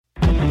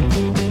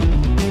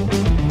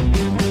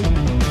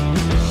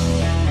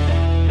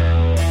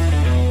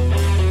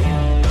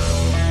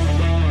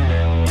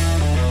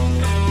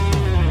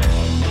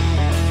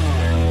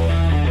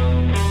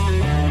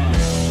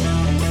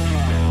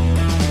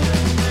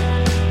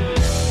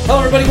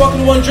Hello, everybody.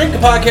 Welcome to One Drink, a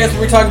podcast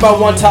where we talk about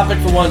one topic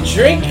for one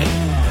drink.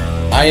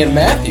 I am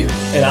Matthew.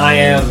 And I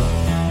am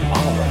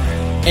Oliver.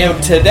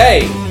 And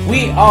today,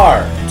 we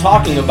are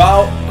talking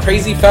about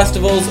crazy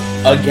festivals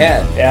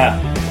again. Yeah,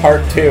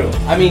 part 2.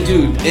 I mean,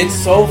 dude, it's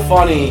so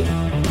funny.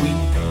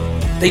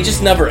 They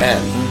just never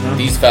end,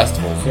 these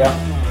festivals.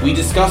 Yeah. We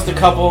discussed a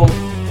couple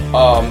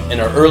in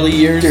our early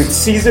years. Dude,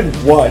 Season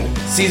 1.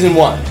 Season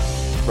 1,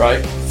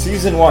 right?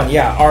 Season 1,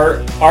 yeah.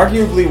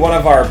 Arguably one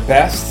of our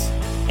best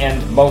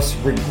and most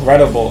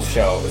regrettable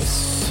shows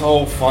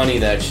So funny,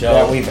 that show.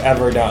 that we've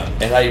ever done.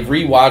 And I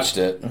rewatched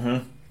it,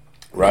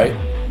 right?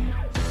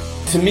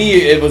 To me,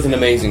 it was an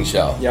amazing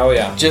show. Yeah, oh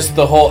yeah. Just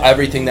the whole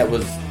everything that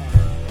was,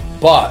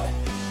 but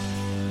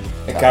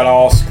It got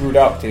all screwed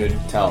up, dude.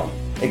 tell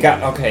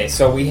them. Okay,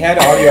 so we had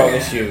audio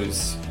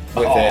issues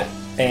with Oh. it,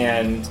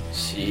 and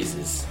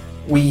Jesus.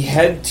 we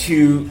had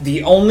to,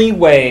 the only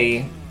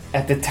way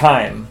at the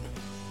time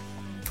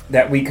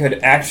that we could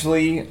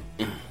actually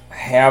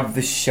have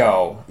the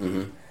show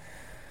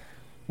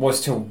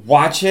was to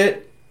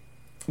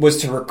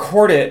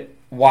record it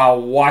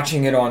while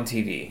watching it on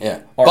TV. Yeah.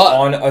 Or But-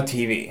 on a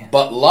TV.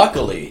 But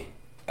luckily,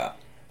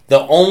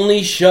 the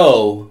only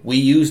show we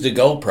used a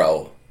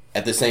GoPro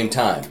at the same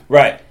time.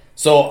 Right.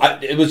 So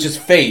it was just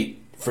fate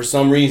for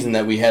some reason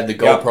that we had the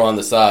GoPro Yep. on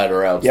the side,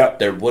 or else Yep.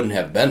 there wouldn't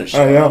have been a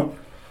show. know.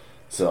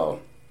 So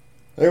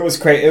It was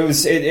crazy.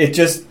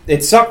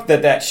 It sucked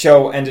that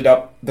show ended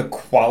up the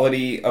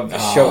quality of the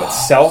show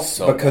itself,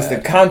 so because bad.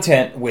 the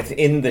content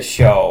within the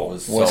show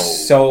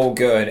was so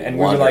good. And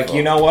we were like, wonderful.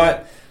 you know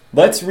what?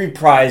 Let's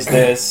reprise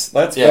this.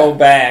 Let's Yeah. go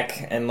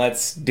back and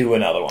let's do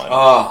another one.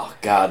 oh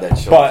god, that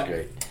show But was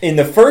great. in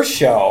the first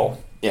show,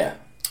 Yeah.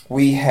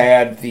 we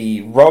had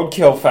the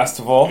Roadkill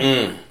Festival,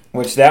 Mm.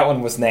 which that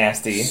one was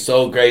nasty.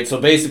 So great. So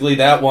basically,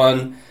 that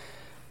one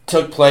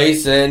took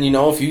place, and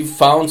if you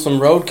found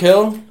some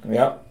roadkill,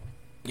 Yep.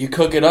 you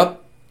cook it up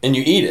and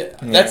you eat it.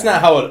 That's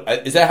not how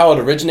it. Is that how it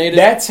originated?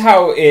 That's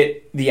how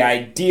the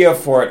idea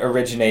for it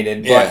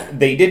originated, but Yeah.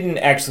 they didn't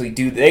actually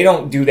they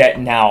don't do that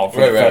now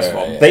for the Right,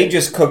 festival. yeah. They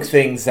just cook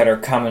things that are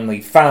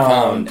commonly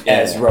found yeah.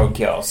 as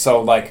roadkill.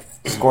 So like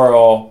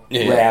squirrel,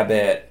 Yeah.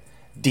 rabbit,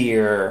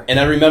 deer. And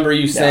I remember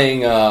you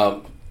saying,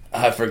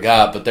 I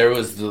forgot, but there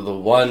was the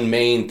one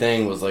main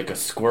thing was like a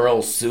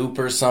squirrel soup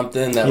or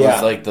something. That Yeah.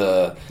 was like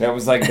the. That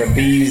was like the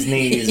bee's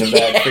knees of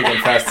that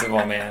freaking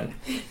festival, man.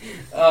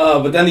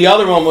 But then the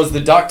other one was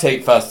the duct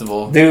tape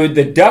festival. Dude,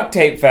 the duct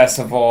tape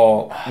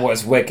festival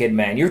was wicked,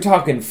 man. You're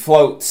talking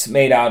floats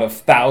made out of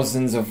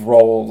thousands of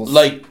rolls.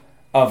 Like,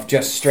 of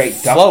just straight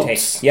duct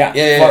Floats. tape. Yeah,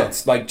 Yeah.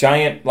 floats. Like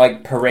giant,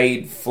 like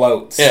parade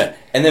floats. yeah.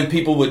 And then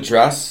people would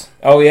dress.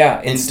 Oh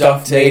yeah, In and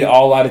stuff duct tape. made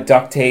all out of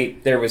duct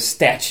tape. There was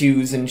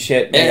statues and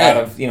shit made Yeah. out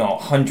of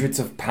hundreds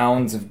of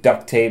pounds of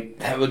duct tape.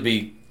 That would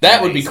be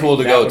Amazing. cool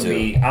to That go would to.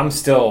 be- I'm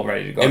still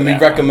ready to go. And to we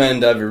that one.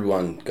 recommend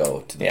everyone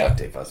go to the Yeah. Duct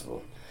Tape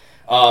Festival.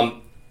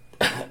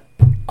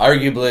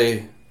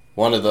 Arguably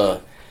one of the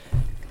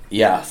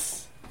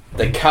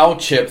cow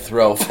chip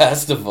throw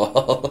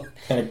festival.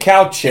 And a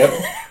cow chip.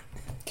 In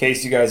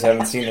case you guys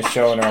haven't seen the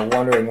show and are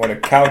wondering what a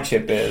cow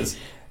chip is,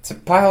 it's a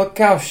pile of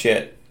cow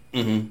shit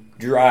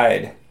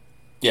dried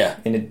Yeah.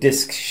 in a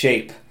disc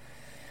shape,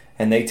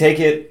 and they take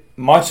it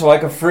much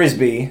like a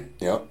frisbee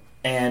Yep.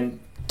 and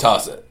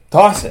Toss it.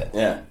 toss it.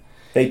 Yeah.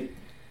 They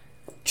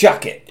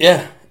chuck it.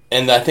 Yeah.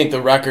 And I think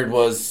the record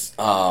was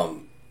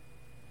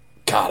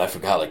I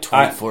forgot, like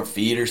 24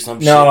 feet or some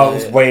shit. No, it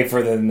was way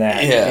further than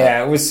that.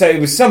 Yeah. It was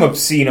some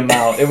obscene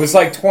amount. It was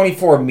like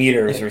 24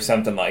 meters or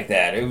something like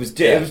that. It was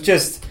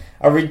just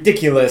a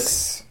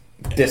ridiculous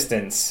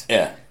distance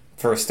Yeah.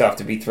 for stuff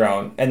to be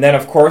thrown. And then,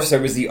 of course, there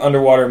was the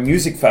Underwater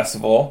Music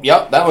Festival.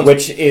 Yep, that one.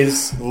 Which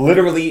is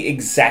literally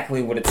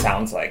exactly what it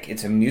sounds like.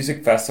 It's a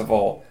music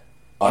festival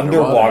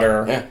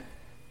underwater. Yeah.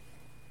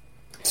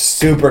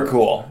 Super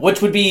cool.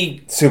 Which would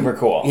be, Super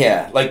cool.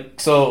 yeah, like,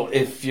 so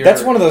if you're...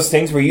 That's one of those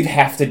things where you'd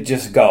have to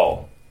just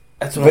go.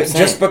 That's what I'm But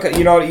saying. just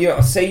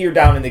because, say you're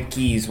down in the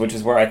Keys, which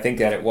is where I think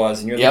that it was,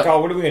 and you're Yep. like, oh,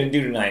 what are we going to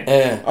do tonight?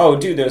 Yeah. Oh,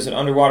 dude, there's an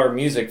underwater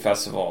music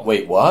festival.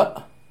 Wait,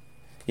 what?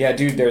 Yeah,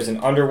 dude, there's an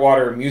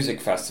underwater music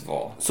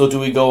festival. So do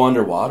we go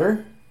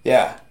underwater?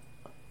 Yeah,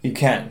 you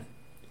can.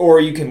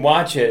 Or you can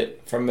watch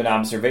it from an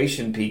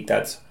observation peak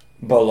that's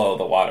below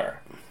the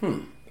water.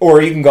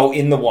 Or you can go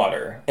in the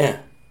water. Yeah.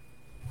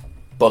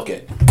 Book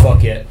it.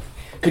 Book it.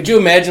 Could you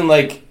imagine,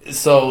 like,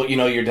 so,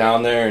 you're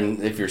down there,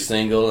 and if you're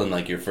single and,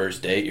 like, your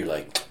first date, you're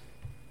like,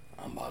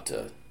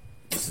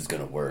 this is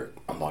going to work.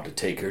 I'm about to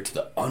take her to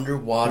the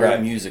underwater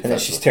music And then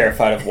festival. she's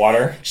terrified of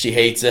water. She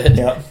hates it.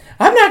 Yep.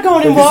 I'm not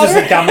going in water. This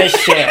is the dumbest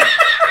shit.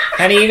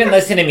 How do you even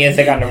listen to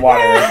music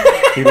underwater?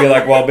 You'd be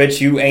like, well, bitch,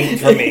 you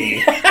ain't for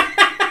me.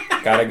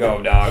 Gotta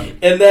go, dog.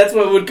 And that's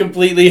what would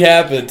completely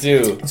happen,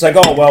 too. It's like,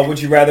 oh, well, would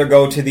you rather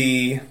go to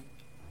the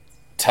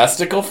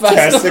Testicle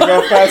festival?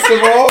 Testicle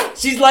Festival?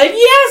 She's like,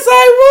 yes,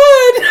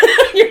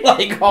 I would. You're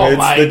like, oh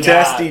my god. It's the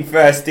Testy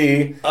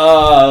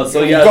Festy.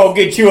 So yeah. Go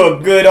get you a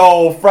good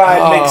old fried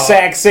Oh.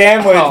 McSack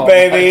sandwich, Oh,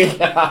 baby.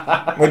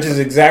 Which is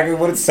exactly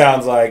what it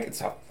sounds like.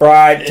 It's a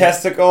fried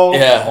testicle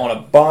Yeah. on a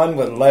bun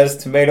with lettuce,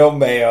 tomato,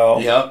 mayo.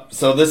 Yep.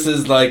 So this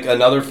is like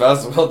another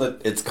festival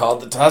that it's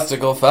called the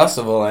Testicle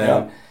Festival, and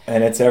Yep.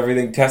 And it's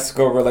everything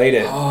testicle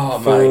related. oh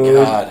Food,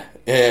 my god,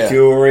 yeah,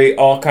 jewelry,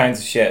 all kinds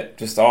of shit.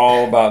 Just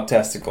all about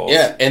testicles.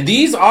 yeah. And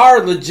these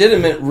are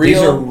legitimate, real.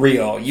 These are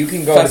real. You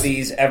can go to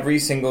these every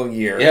single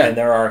year, Yeah. and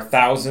there are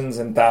thousands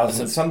and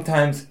thousands,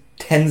 sometimes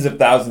tens of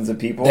thousands of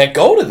people that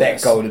go to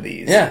this.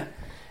 these. Yeah.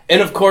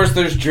 And of course,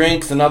 there's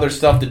drinks and other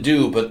stuff to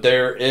do, but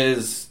there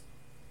is,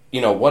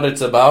 what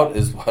it's about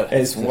is what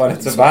Is what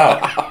it's about.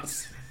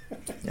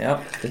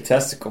 Yep, the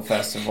Testicle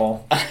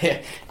Festival.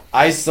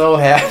 I so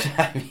have.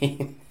 I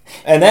mean,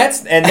 And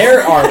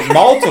there are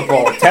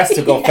multiple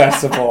testicle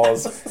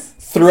festivals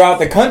throughout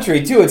the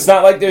country too. It's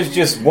not like there's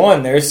just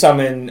one. There's some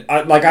in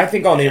I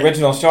think on the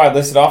original show I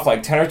listed off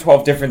like 10 or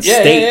 12 different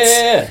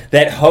states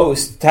that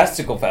host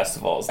testicle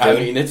festivals. Dude. I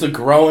mean, it's a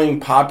growing,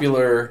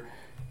 popular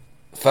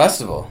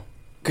festival.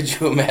 Could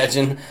you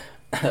imagine?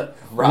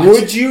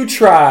 Would you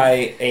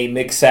try a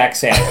McSack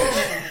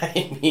sandwich?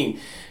 I mean,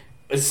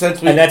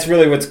 since and that's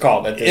really what it's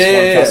called at this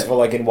one festival,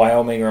 like in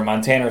Wyoming or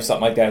Montana or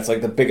something like that. It's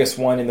like the biggest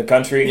one in the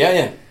country.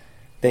 Yeah.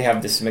 They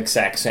have this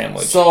McSack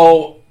sandwich.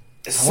 So,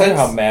 I wonder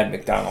how mad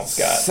McDonald's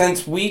got.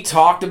 Since we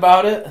talked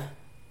about it,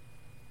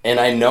 and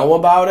I know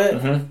about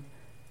it,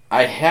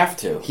 I have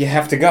to. You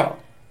have to go.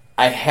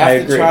 I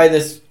have to try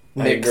this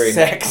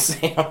McSack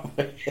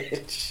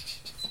sandwich.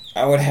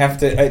 I would have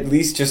to at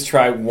least just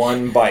try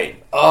one bite.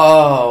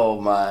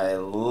 Oh my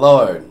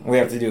lord! We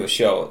have to do a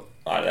show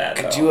out of that.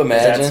 Could you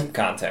imagine? That's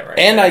content, right?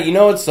 And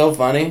there. it's so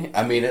funny.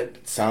 I mean,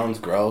 it sounds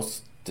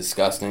gross,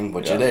 disgusting,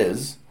 which it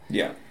is.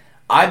 Yeah.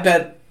 I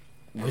bet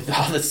with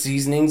all the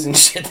seasonings and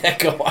shit that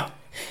go on,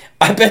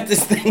 I bet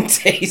this thing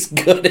tastes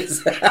good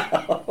as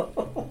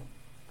hell.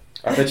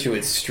 I bet you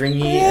it's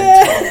stringy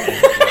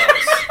and tough.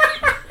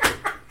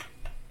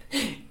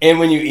 And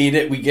when you eat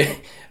it, we get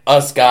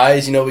us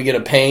guys. We get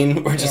a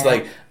pain. We're just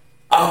like,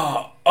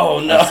 oh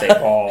no. I say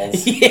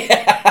balls.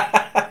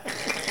 Yeah.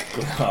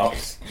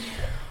 Gross.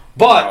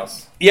 But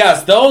Gross.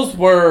 yes, those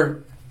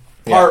were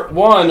part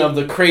one of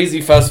the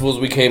crazy festivals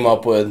we came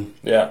up with.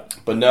 Yeah.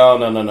 But no.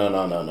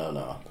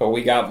 But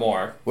we got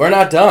more. We're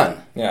not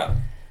done. Yeah.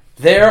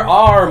 There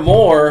are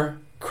more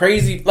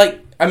crazy.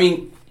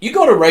 You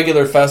go to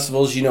regular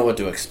festivals, you know what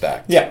to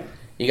expect. Yeah.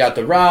 You got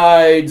the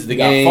rides, the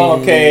game,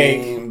 funnel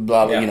cake,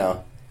 blah blah.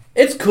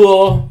 It's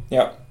cool.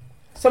 Yep.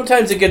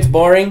 Sometimes it gets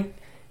boring.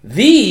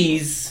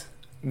 These,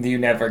 you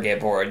never get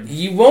bored.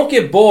 you won't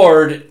get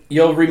bored.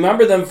 You'll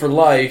remember them for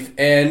life,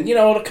 and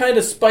it'll kind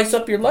of spice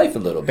up your life a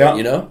little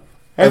bit. Yeah.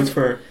 That's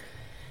for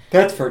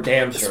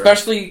damn sure.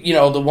 Especially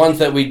the ones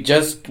that we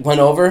just went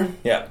over.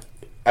 Yeah.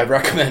 I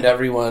recommend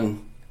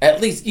everyone. At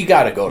least you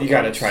got to go to. You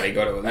got to try to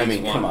go to at least I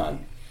mean, one. come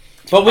on.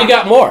 But we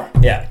got more.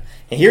 Yeah.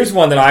 And here's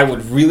one that I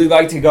would really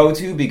like to go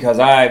to because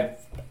I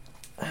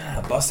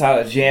bust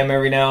out a jam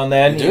every now and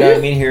then. Do you know you? what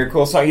I mean? Hear a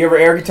cool song. You ever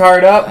air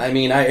guitared up? I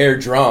mean, I air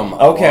drum.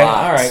 Okay,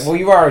 lot. all right. Well,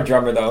 you are a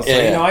drummer though, so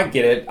Yeah. I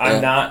get it.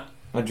 I'm not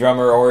a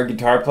drummer or a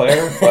guitar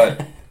player,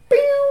 but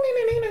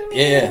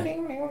Yeah.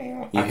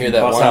 You I hear can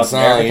that bust one out some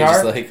air song, you're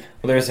guitar. just like,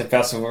 Well, there's a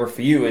festival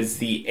for you. It's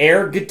the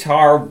Air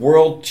Guitar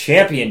World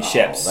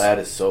Championships that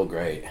is so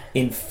great.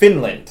 in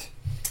Finland.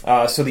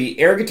 So the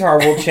Air Guitar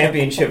World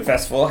Championship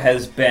Festival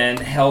has been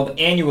held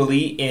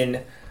annually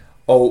in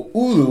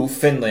Oulu,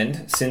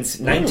 Finland, since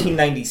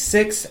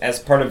 1996 as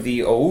part of the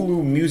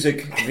Oulu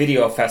Music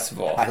Video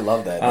Festival. I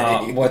love that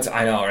name.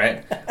 I know,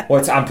 right?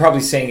 I'm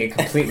probably saying it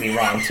completely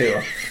wrong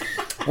too.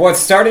 What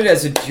started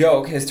as a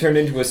joke has turned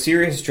into a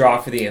serious draw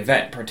for the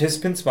event.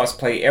 Participants must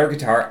play air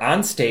guitar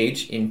on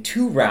stage in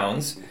 2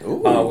 rounds,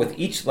 with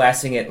each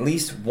lasting at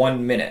least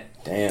 1 minute.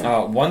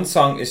 Damn. One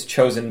song is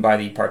chosen by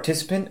the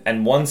participant,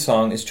 and one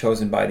song is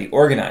chosen by the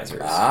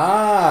organizers.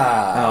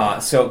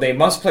 So they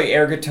must play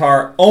air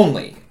guitar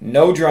only.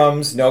 No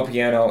drums, no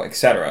piano,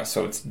 etc.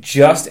 So it's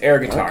just air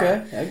guitar.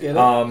 Okay, I get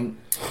it.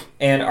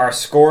 And are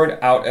scored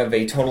out of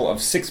a total of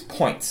 6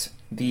 points.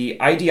 The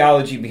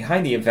ideology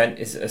behind the event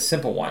is a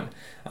simple one.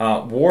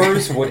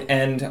 Wars would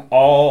end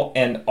all,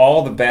 and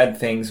all the bad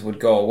things would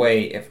go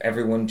away if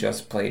everyone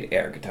just played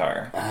air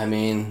guitar. I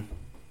mean,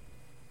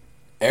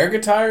 air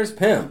guitar is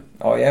pimp.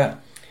 Oh, yeah.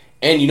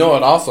 And you know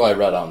what also I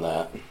read on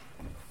that?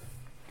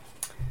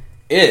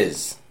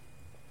 Is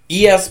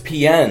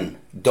ESPN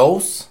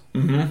DOS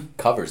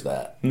covers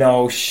that.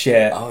 No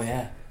shit. Oh,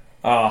 yeah.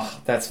 Oh,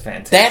 that's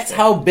fantastic. That's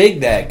how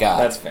big that got.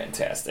 That's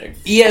fantastic.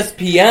 Love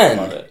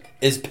ESPN it.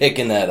 is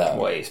picking that up.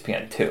 Well,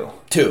 ESPN 2.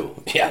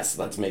 2. Yes,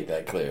 let's make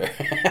that clear.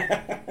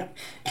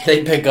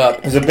 They pick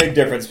up There's a big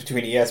difference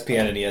between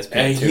ESPN and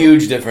ESPN a 2.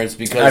 huge difference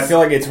because I feel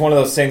like it's one of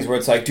those things where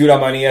it's like, dude,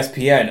 I'm on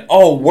ESPN.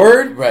 Oh,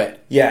 word? right.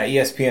 Yeah,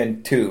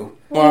 ESPN 2.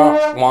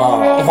 Wah,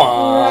 wah,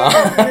 wah.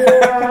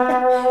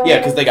 Yeah,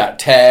 because they got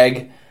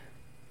tag.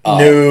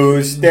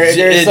 News. There's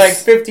it's- like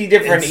 50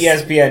 different it's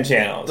ESPN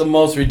channels. The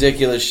most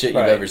ridiculous shit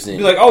you've ever seen.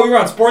 Be like, oh, you're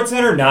on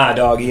SportsCenter? Nah,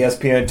 dog,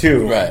 ESPN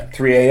 2. Right.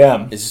 3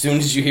 a.m. As soon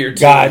as you hear 2,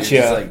 Gotcha.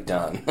 you're just like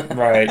done.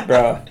 Right,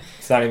 bro.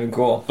 It's not even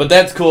cool. But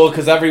that's cool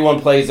because everyone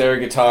plays air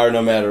guitar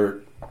no matter,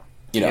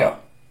 Yeah.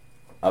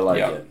 I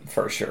like it.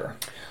 For sure.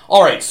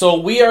 All right, so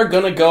we are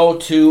going to go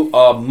to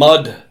a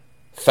mud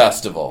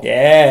festival.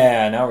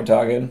 Yeah, now we're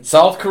talking.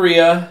 South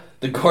Korea,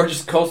 the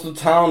gorgeous coastal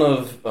town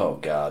of,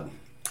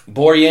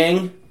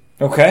 Boryang.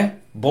 Okay.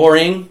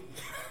 Boring.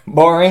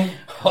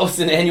 Hosts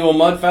an annual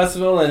mud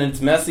festival, and it's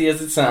messy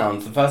as it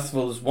sounds. The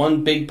festival is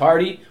one big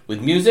party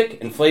with music,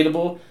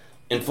 inflatables,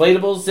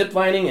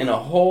 ziplining, and a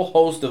whole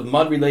host of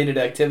mud-related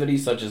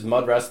activities such as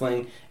mud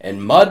wrestling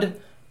and mud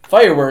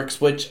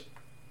fireworks, which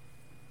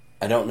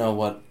I don't know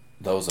what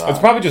those are. It's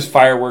probably just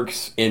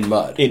fireworks in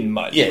mud.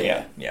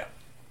 Yeah.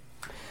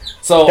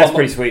 So that's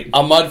pretty sweet.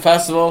 A mud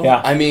festival? Yeah.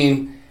 I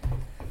mean,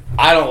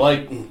 I don't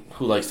like...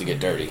 Who likes to get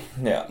dirty?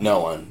 Yeah.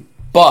 No one.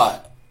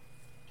 But...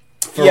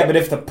 but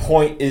if the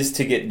point is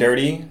to get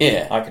dirty,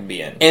 I can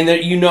be in. And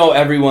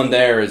everyone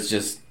there is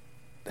just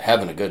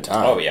having a good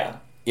time. Oh, yeah.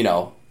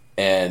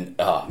 And,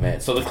 oh, man.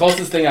 So the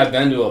closest thing I've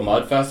been to a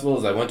mud festival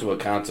is I went to a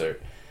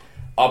concert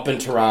up in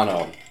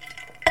Toronto.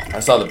 I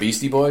saw the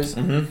Beastie Boys.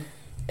 Mm-hmm.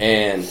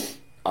 And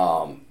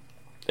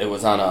it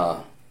was on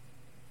a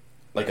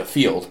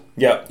field.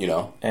 Yep.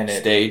 And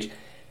stage.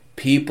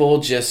 People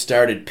just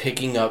started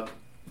picking up...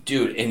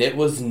 Dude, and it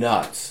was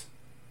nuts.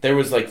 There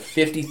was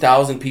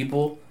 50,000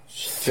 people...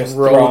 Just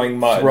throwing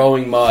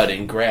mud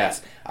and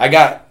grass. I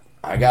got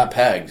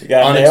pegged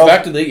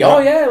unexpectedly. Nailed? Oh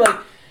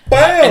yeah,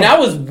 bam! And I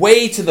was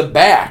way to the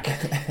back,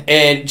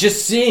 and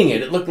just seeing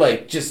it looked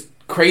like just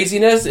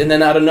craziness. And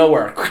then out of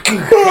nowhere,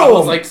 I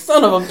was like,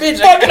 "Son of a bitch!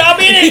 I'm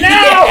in it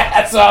now!"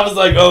 Yeah, so I was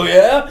like, "Oh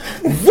yeah,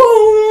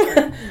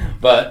 boom!"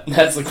 But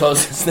that's the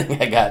closest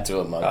thing I got to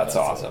a mud. That's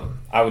festival. awesome.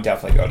 I would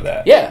definitely go to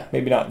that. Yeah,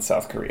 maybe not in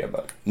South Korea,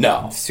 but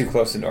no, it's too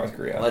close to North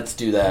Korea. Let's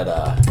do that.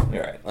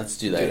 You're right. Let's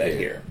do that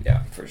here.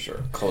 Yeah, for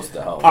sure. Close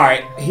to home. All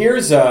right.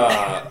 Here's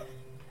I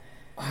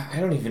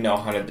don't even know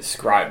how to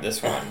describe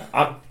this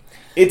one.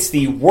 It's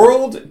the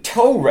World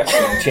Toe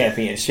Wrestling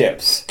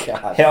Championships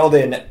held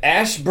in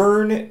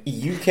Ashburn,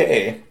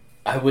 UK.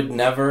 I would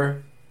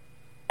never,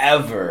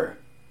 ever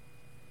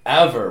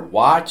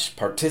watch,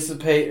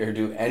 participate, or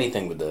do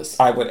anything with this.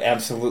 I would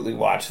absolutely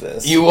watch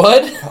this. You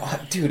would?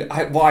 Dude,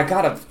 I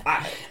gotta...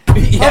 How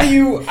do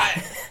you...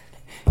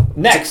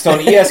 Next on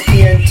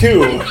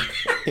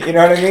ESPN2, you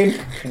know what I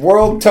mean?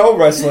 World Toe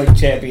Wrestling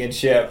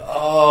Championship.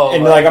 Oh,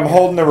 and I'm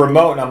holding the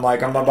remote, and I'm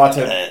about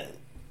to...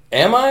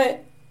 Am I?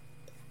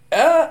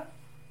 Yeah,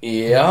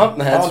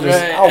 that's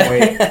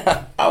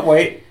right. I'll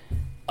wait.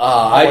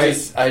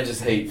 I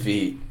just hate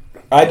feet.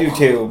 I do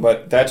too,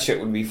 but that shit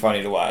would be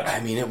funny to watch. I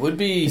mean, it would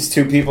be... These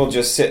two people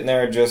just sitting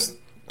there just...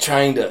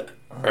 trying to...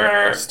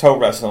 Just toe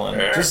wrestling.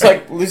 Just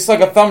like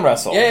a thumb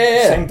wrestle.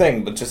 Yeah. Same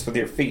thing, but just with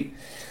your feet.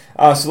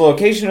 So the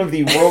location of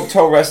the World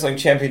Toe Wrestling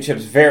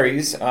Championships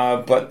varies,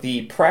 but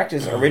the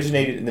practice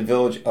originated in the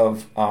village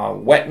of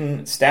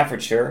Wetton,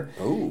 Staffordshire,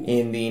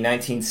 in the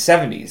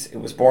 1970s. It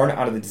was born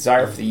out of the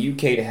desire for the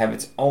UK to have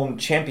its own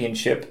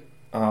championship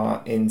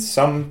in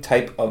some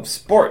type of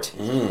sport.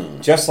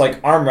 Just like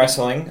arm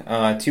wrestling,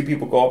 two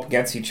people go up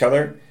against each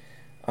other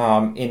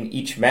in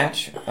each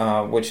match,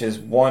 which is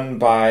won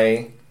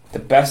by the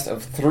best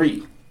of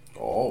three.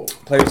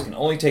 Players can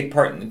only take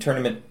part in the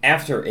tournament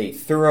after a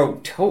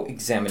thorough toe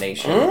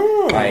examination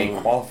by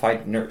a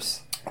qualified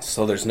nurse.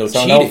 So there's no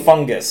cheating. cheating. No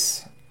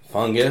fungus.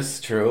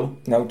 Fungus, true.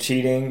 No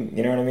cheating,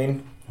 you know what I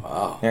mean?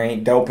 Wow. There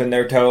ain't dope in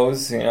their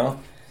toes,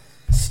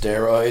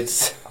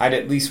 Steroids. I'd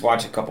at least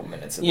watch a couple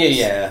minutes of this.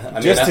 Yeah.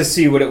 Just to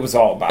see what it was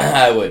all about.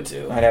 I would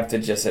too. I'd have to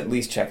just at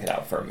least check it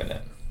out for a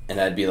minute. And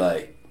I'd be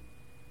like,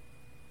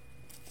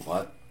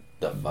 what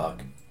the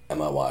fuck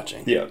am I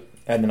watching? Yeah.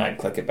 And then I'd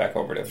click it back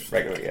over to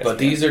regular ESPN. But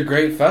these are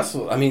great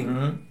festivals. I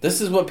mean,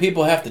 this is what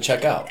people have to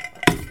check out.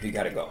 You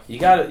gotta go. You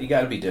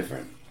gotta be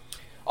different.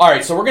 All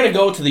right, so we're gonna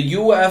go to the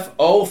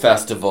UFO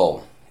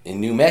festival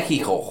in New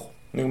Mexico.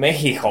 New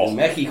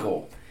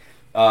Mexico.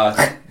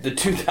 The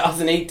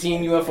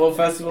 2018 UFO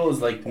festival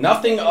is like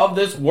nothing of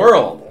this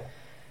world.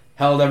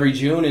 Held every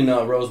June in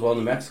Roswell,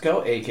 New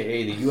Mexico,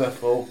 a.k.a. the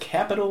UFO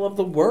capital of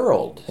the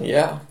world.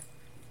 Yeah.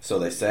 So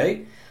they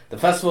say. The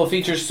festival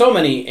features so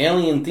many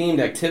alien-themed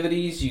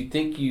activities, you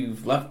think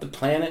you've left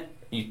planet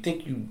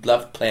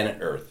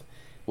Earth.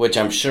 Which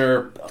I'm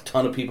sure a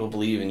ton of people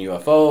believe in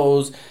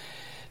UFOs.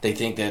 They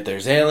think that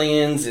there's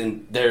aliens,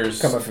 and there's...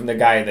 Coming from the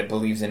guy that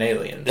believes in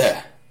aliens.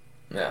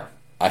 Yeah.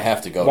 I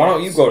have to go. Why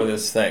don't you go to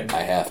this thing?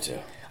 I have to.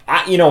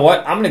 You know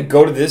what? I'm going to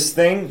go to this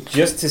thing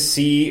just to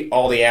see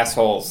all the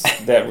assholes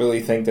that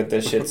really think that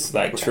this shit's,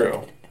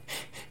 true.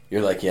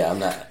 You're like, yeah,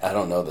 I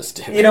don't know this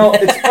dude.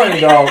 It's funny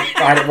though.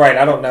 I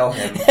don't know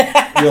him.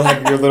 You'll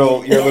have your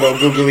little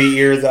googly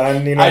ears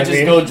on. You know I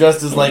just go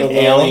dressed as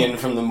alien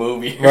from the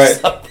movie or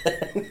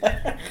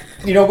something.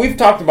 We've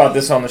talked about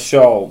this on the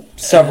show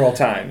several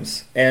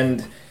times,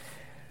 and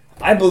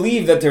I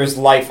believe that there's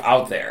life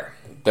out there.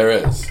 There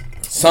is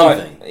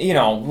something.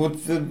 But,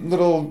 with the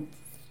little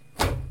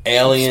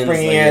aliens,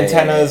 springy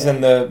antennas,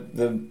 and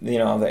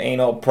the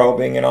anal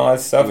probing and all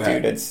that stuff,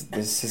 dude. It's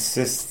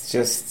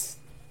just.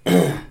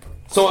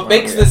 So what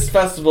makes this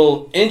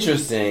festival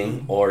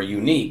interesting or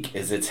unique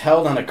is it's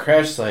held on a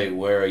crash site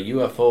where a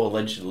UFO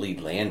allegedly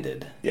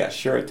landed. Yeah,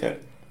 sure it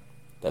did.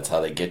 That's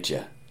how they get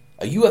you.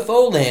 A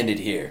UFO landed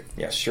here.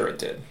 Yeah, sure it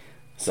did.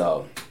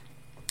 So,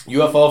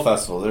 UFO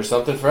Festival. There's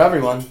something for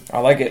everyone. I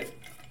like it.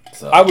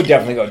 So, I would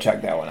definitely go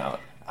check that one out.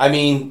 I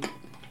mean,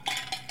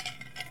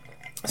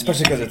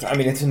 especially because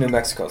it's in New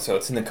Mexico, so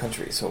it's in the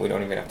country, so we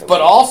don't even have to.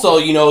 But also,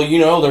 you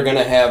know, they're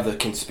gonna have the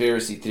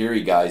conspiracy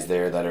theory guys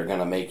there that are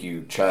gonna make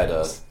you try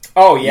to.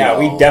 Oh yeah,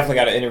 we definitely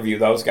got to interview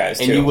those guys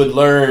too. And you would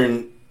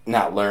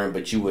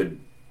but you would,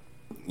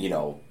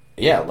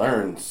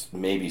 learn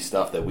maybe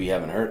stuff that we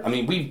haven't heard. I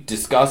mean, we've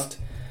discussed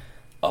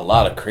a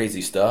lot of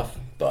crazy stuff,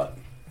 but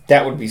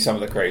that would be some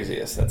of the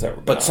craziest that's ever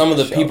been. But some of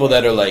the people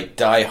that are like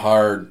die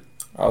hard,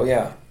 oh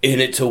yeah, in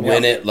it to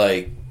win it,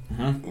 like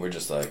we're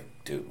just like,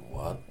 dude,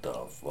 what the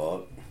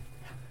fuck?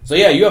 So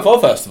yeah,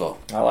 UFO Festival.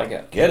 I like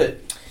it. Get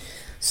it.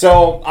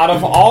 So out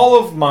of all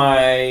of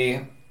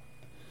my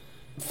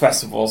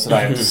festivals that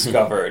I have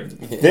discovered,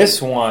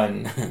 this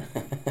one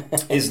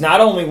is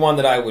not only one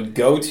that I would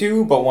go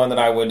to, but one that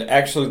I would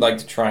actually like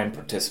to try and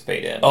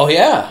participate in. Oh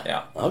yeah?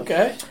 Yeah.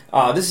 Okay.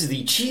 This is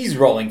the Cheese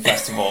Rolling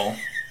Festival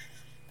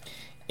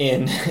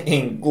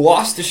in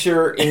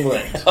Gloucestershire,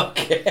 England.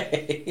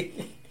 Okay.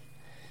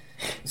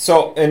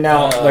 So, and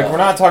now, we're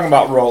not talking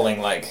about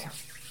rolling, like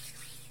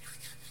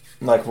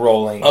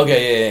rolling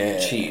yeah.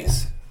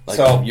 cheese. Like,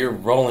 so you're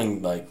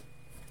rolling, like...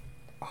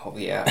 Oh,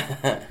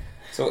 yeah.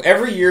 So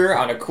every year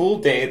on a cool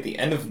day at the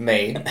end of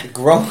May,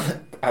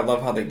 I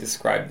love how they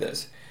describe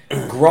this.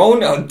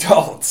 Grown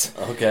adults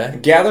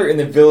gather in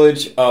the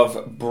village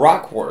of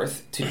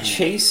Brockworth to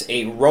chase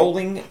a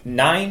rolling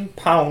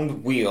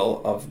 9-pound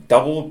wheel of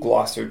double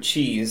Gloucester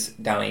cheese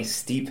down a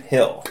steep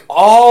hill.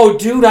 Oh,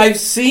 dude, I've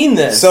seen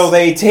this. So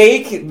they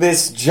take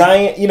this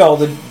giant,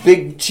 the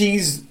big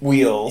cheese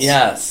wheels.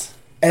 Yes.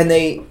 And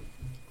they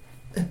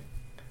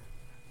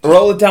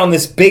roll it down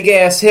this big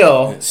ass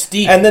hill.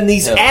 Steep. And then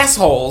these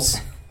assholes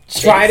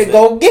try to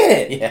go get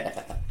it. Yeah.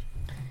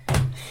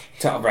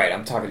 Right,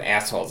 I'm talking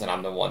assholes, and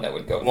I'm the one that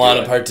would go want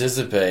to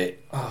participate.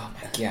 Oh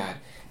my god!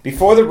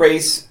 Before the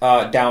race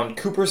down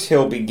Cooper's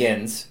Hill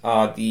begins,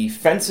 the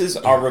fences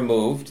are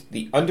removed,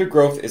 the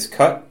undergrowth is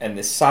cut, and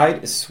the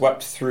side is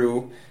swept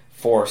through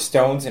for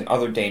stones and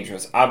other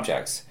dangerous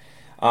objects.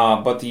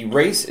 But the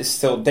race is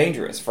still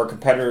dangerous for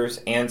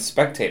competitors and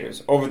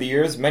spectators. Over the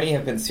years, many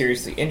have been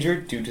seriously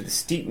injured due to the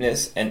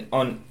steepness and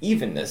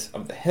unevenness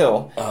of the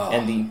hill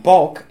and the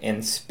bulk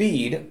and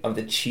speed of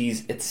the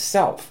cheese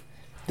itself.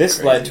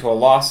 This led to a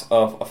loss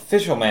of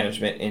official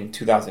management in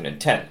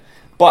 2010.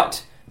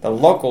 But the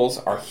locals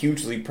are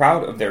hugely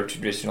proud of their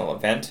traditional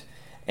event,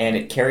 and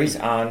it carries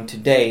on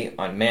today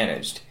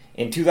unmanaged.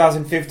 In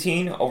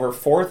 2015, over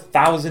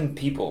 4,000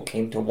 people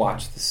came to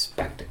watch the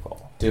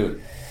spectacle.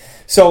 Dude.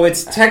 So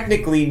it's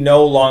technically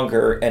no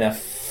longer an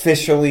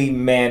officially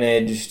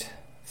managed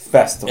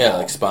festival. Yeah,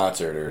 like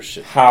sponsored or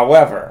shit.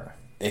 However,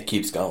 it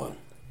keeps going.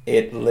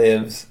 It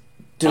lives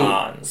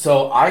on.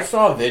 So I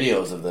saw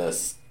videos of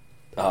this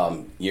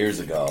years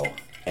ago,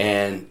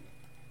 and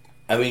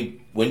I mean,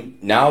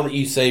 now that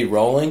you say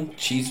rolling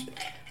cheese,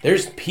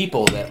 there's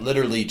people that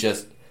literally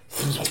just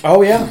it's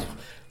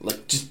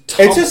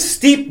just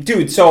steep,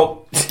 dude.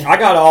 So I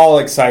got all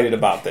excited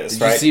about this.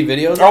 Did you see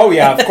videos? Oh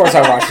yeah, of course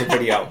I watched the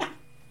video.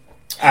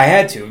 I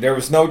had to. There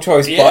was no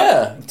choice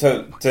but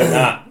to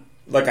not.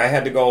 Like, I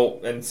had to go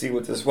and see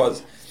what this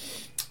was,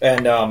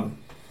 and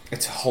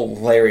it's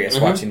hilarious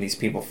watching these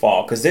people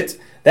fall because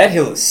that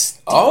hill is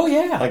steep. Oh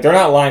yeah, like they're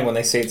not lying when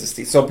they say it's a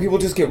steep. So people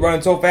just get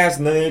running so fast,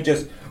 and then they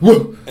just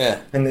and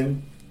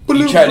then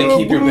you try to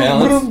keep your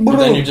balance, but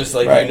then you're just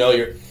like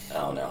you're.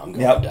 Oh no, I'm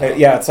going down.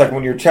 Yeah, it's like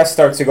when your chest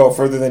starts to go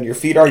further than your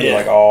feet are, you're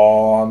like,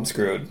 oh, I'm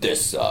screwed.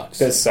 This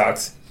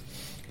sucks.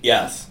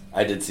 Yes,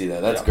 I did see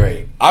that. That's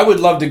great. I would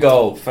love to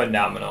go.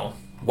 Phenomenal.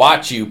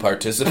 Watch you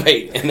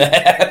participate in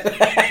that.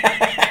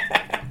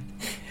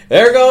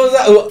 There goes.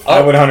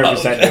 I would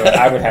 100% do it.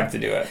 I would have to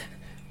do it.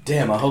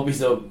 Damn, I hope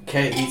he's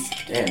okay.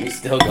 He's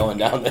still going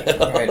down the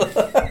hill. Right.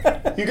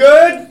 You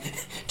good?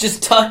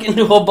 Just tuck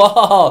into a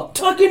ball.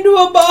 Tuck and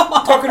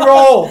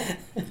roll.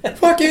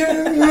 Fuck you.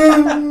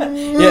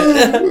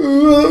 Yeah.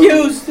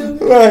 You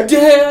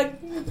Dad.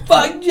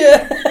 Fuck you.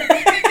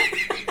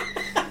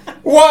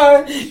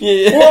 What?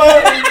 Yeah.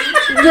 What?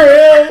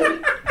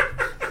 Dad.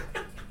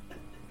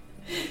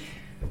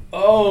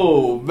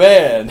 Oh,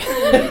 man.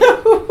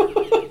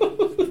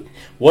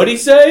 What'd he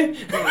say?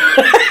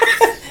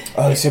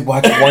 He said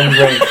watch one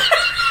drink.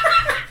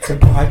 It's a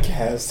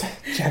podcast.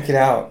 Check it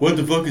out. What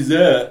the fuck is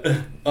that?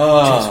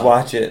 Just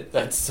watch it.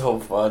 That's so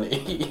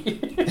funny.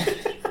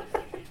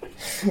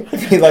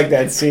 It'd be like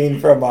that scene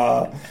from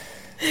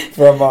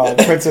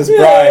Princess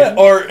Bride.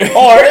 Or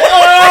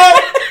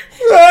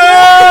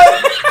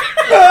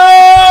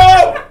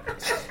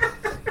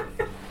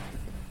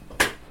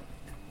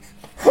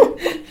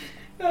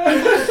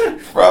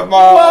from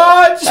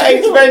watch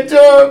Ace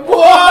Ventura.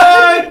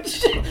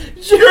 Watch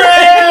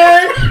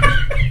drink.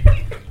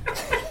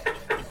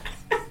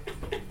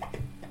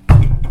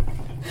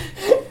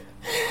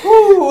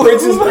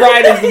 Princess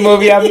Bride is the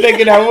movie I'm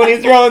thinking of when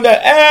he's rolling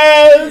the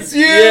As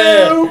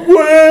You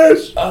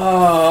Wish.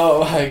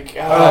 Oh my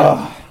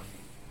god.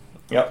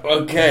 Yep.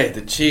 Okay,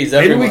 the cheese.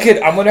 Maybe Everyone. we could.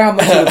 I wonder how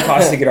much it would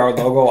cost to get our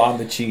logo on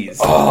the cheese.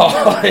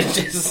 Oh, it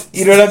just.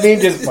 You know what I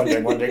mean? Just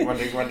one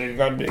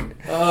dig.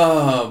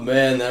 Oh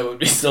man, that would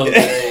be so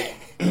great.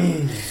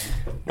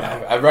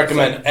 I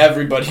recommend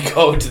everybody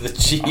go to the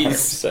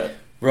Cheese 100%.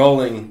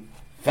 Rolling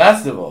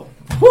Festival.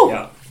 Whew.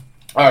 Yeah.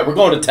 All right, we're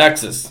going to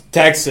Texas.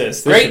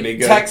 Texas. This should be Great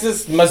good.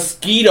 Texas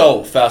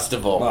Mosquito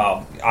Festival.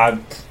 Wow.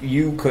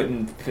 You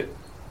couldn't.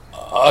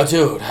 Oh,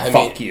 dude.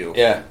 Fuck you.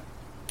 Yeah.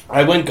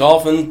 I went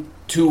golfing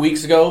 2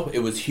 weeks ago. It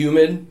was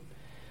humid.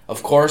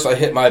 Of course, I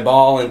hit my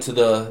ball into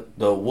the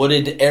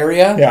wooded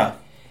area. Yeah.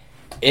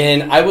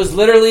 And I was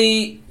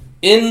literally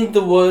in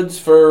the woods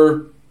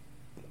for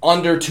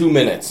under 2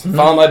 minutes. Mm-hmm.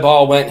 Found my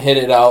ball, went, hit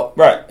it out.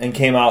 Right. And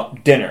came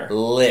out dinner.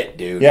 Lit,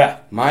 dude. Yeah.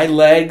 My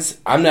legs,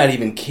 I'm not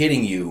even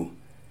kidding you.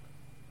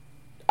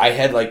 I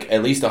had like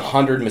at least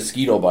 100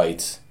 mosquito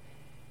bites.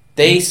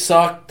 They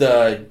sucked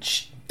the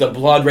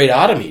blood right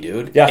out of me,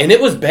 dude. Yeah. And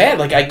it was bad.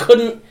 Like I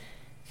couldn't,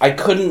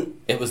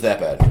 it was that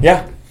bad.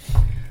 Yeah.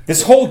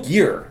 This whole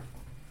year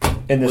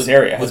in this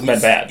area has been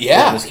bad.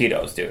 Yeah. With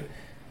mosquitoes, dude.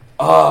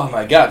 Oh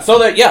my God.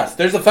 So yes,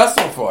 there's a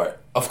festival for it.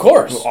 Of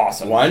course.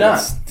 Awesome. Why not?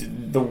 It's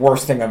the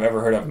worst thing I've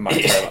ever heard of in my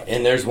entire life.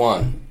 And there's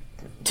one.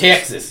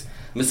 Texas.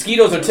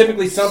 Mosquitoes are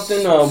typically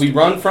something we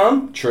run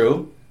from.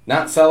 True.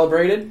 Not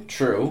celebrated.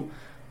 True.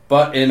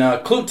 But in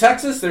Clute,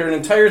 Texas, they're an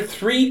entire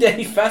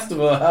 3-day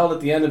festival held at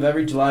the end of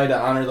every July to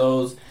honor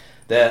those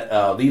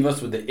that leave us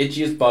with the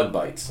itchiest bug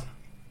bites.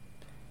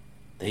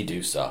 They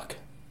do suck.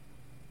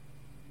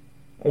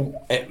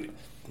 Oh.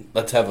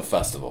 Let's have a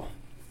festival.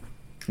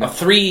 No. A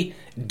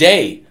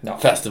 3-day No.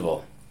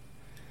 festival.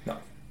 No.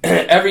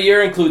 Every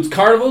year includes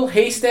carnival,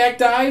 haystack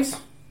dives.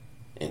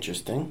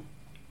 Interesting.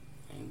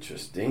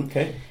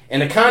 Okay.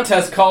 And a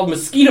contest called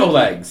Mosquito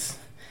Legs,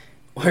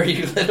 where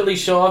you literally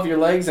show off your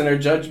legs and are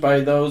judged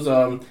by those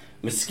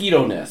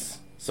mosquito-ness.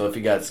 So if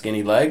you got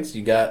skinny legs,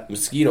 you got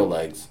mosquito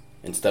legs.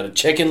 Instead of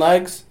chicken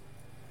legs,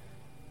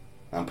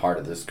 I'm part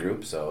of this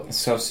group, so... It's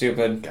so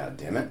stupid. God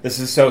damn it. This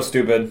is so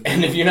stupid.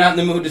 And if you're not in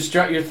the mood to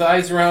strut your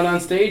thighs around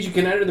on stage, you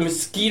can enter the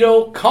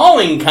Mosquito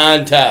Calling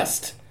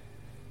Contest.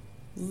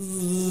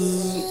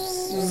 You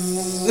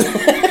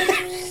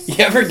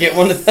ever get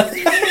one of those?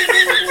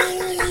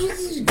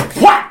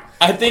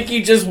 I think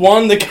you just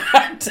won the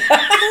contest.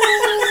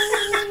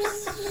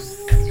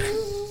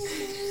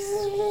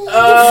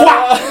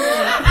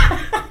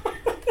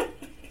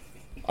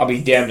 I'll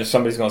be damned if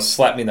somebody's going to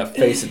slap me in the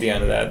face at the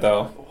end of that,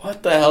 though.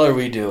 What the hell are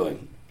we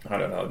doing? I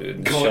don't know,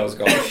 dude. The show's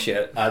going to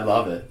shit. I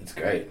love it. It's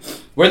great.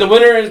 Where the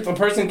winner is a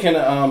person can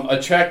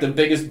attract the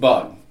biggest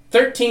bug.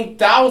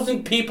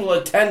 13,000 people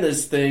attend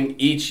this thing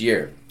each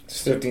year.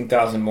 There's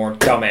 15,000 more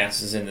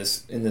dumbasses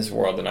in this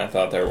world than I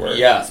thought there were.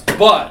 Yes,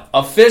 but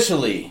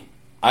officially,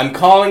 I'm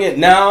calling it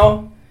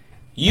now.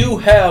 You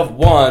have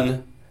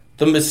won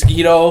the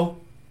Mosquito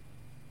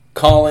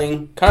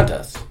Calling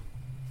Contest.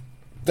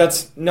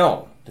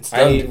 No. It's done.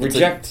 I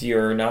reject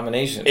your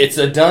nomination. It's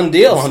a done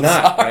deal. It's I'm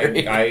not.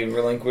 sorry. I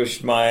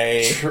relinquished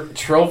my...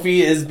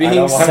 Trophy is I being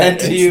don't want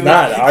sent it. to It's you.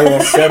 not. I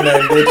will send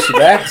that bitch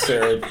back,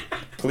 sir.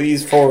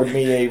 Please forward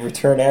me a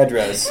return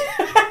address.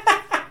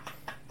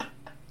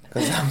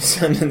 Because I'm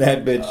sending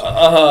that bitch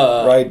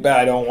right back.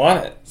 I don't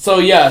want it. So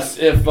yes,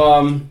 if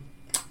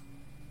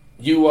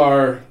you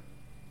are,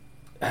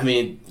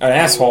 an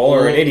asshole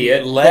or an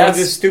idiot, last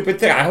this stupid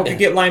thing. I hope you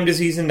get Lyme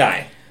disease and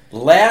die.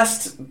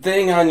 Last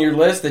thing on your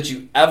list that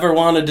you ever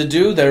wanted to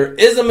do, there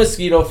is a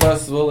mosquito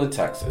festival in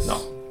Texas.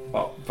 No.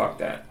 Oh, fuck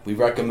that. We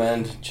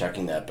recommend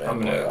checking that bad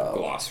I'm boy going to out.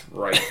 gloss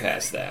right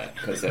past that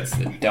because that's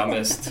the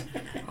dumbest.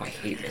 I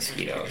hate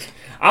mosquitoes.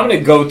 I'm going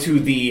to go to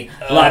the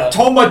La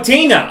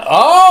Tomatina.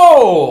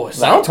 Oh! La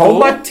Sounds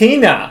cool.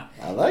 Tomatina.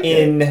 I like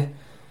in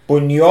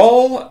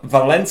Buñol,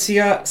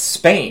 Valencia,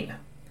 Spain.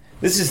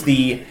 This is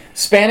the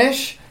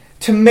Spanish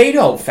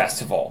Tomato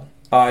Festival.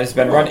 It's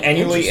been run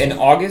annually in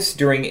August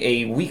during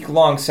a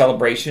week-long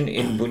celebration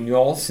in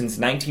Buñol since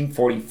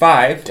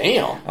 1945.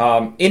 Damn.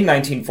 In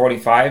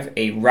 1945,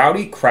 a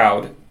rowdy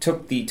crowd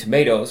took the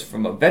tomatoes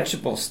from a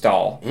vegetable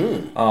stall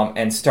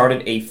and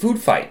started a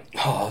food fight.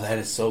 Oh, that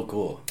is so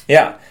cool.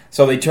 Yeah,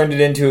 so they turned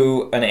it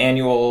into an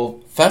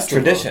annual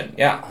Festival. tradition.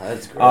 Yeah,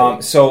 That's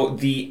great. So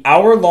the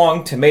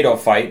hour-long tomato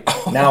fight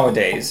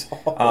nowadays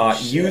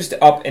used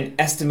up an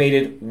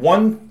estimated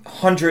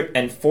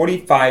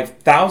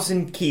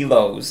 145,000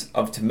 kilos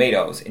of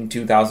tomatoes in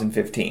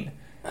 2015.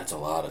 That's a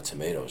lot of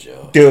tomatoes,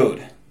 yo.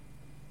 Dude.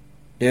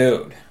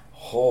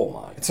 Oh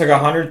my. It's like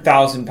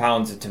 100,000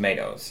 pounds of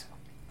tomatoes.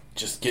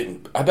 Just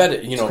getting, I bet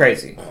it, It's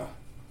crazy.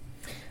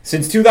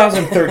 Since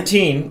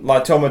 2013, La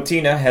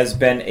Tomatina has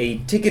been a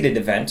ticketed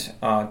event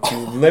to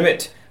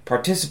limit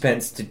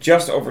participants to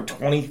just over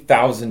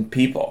 20,000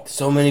 people.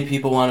 So many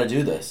people want to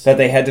do this. That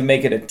they had to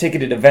make it a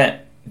ticketed event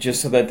just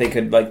so that they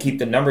could keep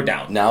the number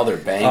down. Now they're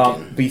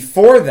banking.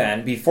 Before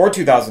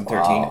 2013,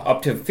 Wow.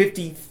 up to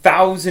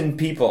 50,000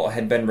 people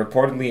had been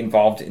reportedly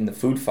involved in the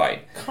food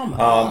fight. Come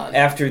on.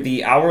 After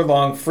the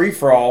hour-long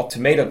free-for-all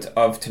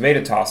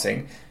tomato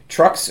tossing,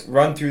 Trucks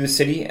run through the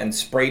city and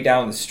spray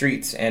down the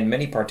streets, and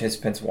many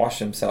participants wash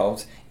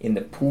themselves in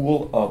the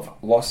pool of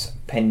Los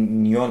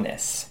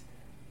Peñones.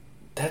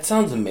 That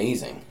sounds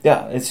amazing.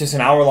 Yeah, it's just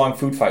an hour-long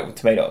food fight with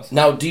tomatoes.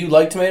 Now, do you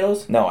like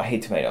tomatoes? No, I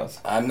hate tomatoes.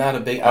 I'm not a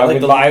big...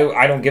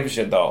 I don't give a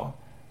shit, though.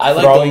 I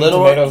like Throwing the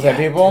little tomatoes at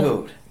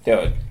people?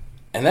 Dude.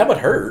 And that would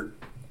hurt.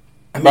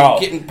 I mean, Bro,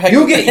 getting pegged...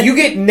 you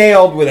get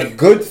nailed with a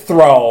good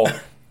throw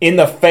in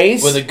the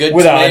face with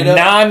a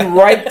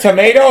non-ripe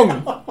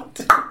tomato.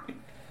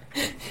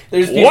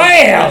 There's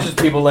just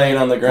people laying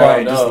on the ground.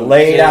 Right, just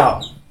lay it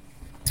out.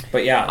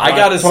 But yeah,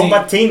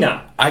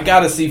 I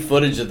gotta see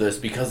footage of this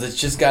because it's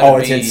just gotta be... Oh,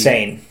 it's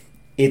insane.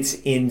 It's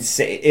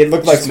insane. It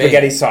looked like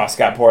spaghetti sauce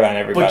got poured on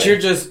everybody. But you're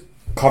just...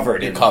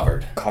 Covered.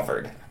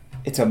 Covered.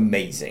 It's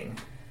amazing.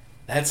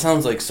 That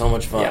sounds like so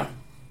much fun.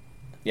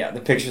 Yeah,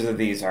 the pictures of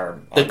these are...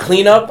 The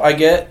cleanup I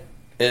get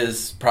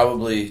is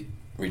probably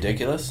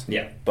ridiculous.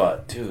 Yeah.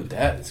 But, dude,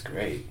 that is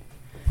great.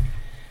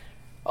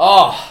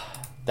 Oh,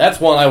 that's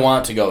one I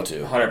want to go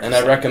to. 100%. And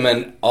I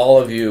recommend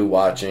all of you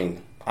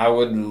watching. I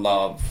would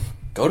love...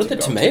 Go to the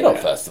Tomato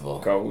Festival.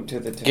 Go to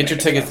the Tomato Get your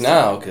tickets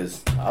Festival now,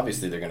 because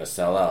obviously they're going to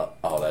sell out.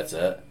 Oh, that's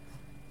it?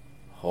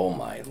 Oh,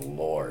 my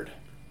Lord.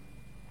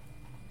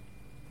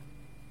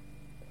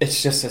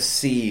 It's just a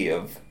sea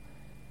of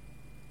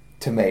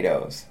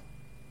tomatoes.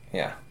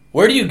 Yeah.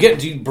 Where do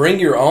you bring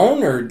your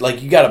own, or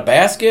like you got a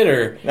basket,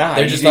 or nah,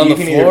 they're just on the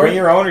floor? You can either bring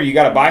your own, or you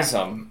got to buy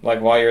some,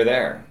 like while you're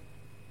there.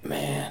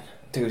 Man,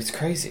 dude, it's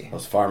crazy.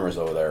 Those farmers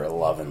over there are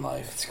loving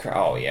life.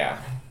 Oh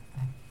yeah,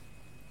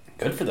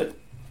 good for the.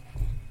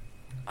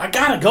 I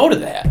gotta go to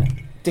that,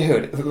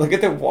 dude. Look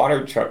at the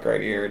water truck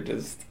right here,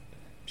 just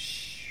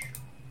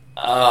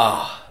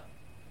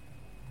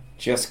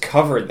just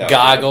covered though.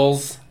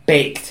 Goggles,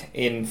 baked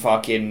in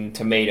fucking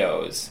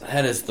tomatoes.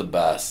 That is the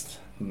best.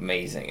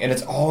 Amazing. And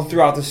it's all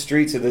throughout the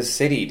streets of this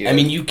city, dude. I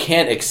mean, you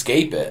can't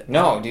escape it.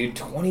 No, dude.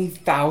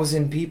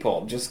 20,000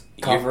 people just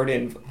covered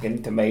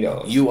in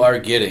tomatoes. You're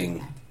getting...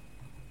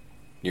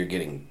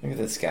 Look at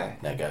this guy.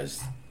 That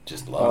guy's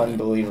just loving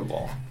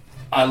Unbelievable.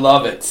 I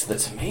love it. The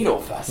Tomato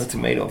Festival. The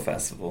Tomato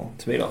Festival.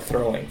 Tomato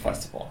Throwing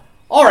Festival.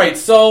 All right,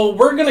 so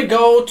we're going to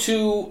go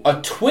to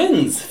a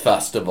Twins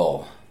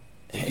Festival.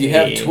 If you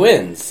have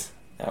twins.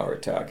 Now we're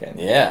talking.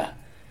 Yeah.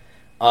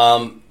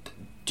 Do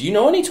you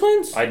know any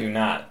twins? I do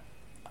not.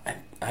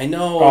 I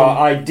know...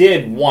 I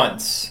did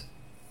once.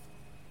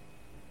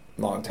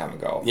 A long time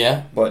ago.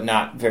 Yeah? But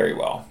not very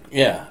well.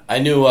 Yeah. I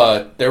knew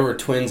there were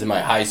twins in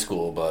my high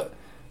school, but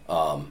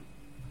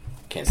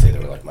can't say they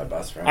were like my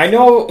best friends. I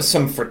know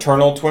some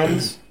fraternal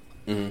twins,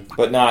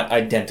 but not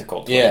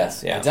identical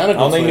twins. Yeah. I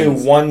only knew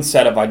one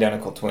set of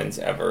identical twins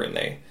ever, and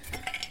they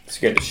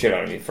scared the shit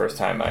out of me the first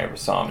time I ever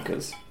saw them,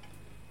 because...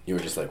 You were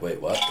just like, wait,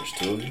 what? There's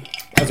two of you?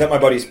 I was at my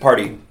buddy's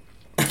party,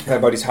 my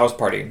buddy's house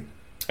party,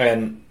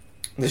 and...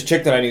 This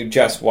chick that I knew,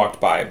 Jess, walked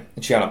by,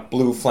 and she had a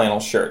blue flannel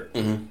shirt.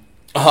 Mm-hmm.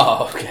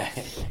 Oh, okay.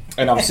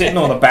 And I'm sitting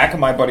on the back of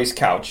my buddy's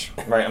couch,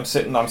 right? I'm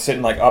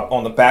sitting like up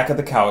on the back of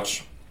the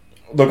couch,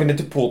 looking at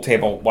the pool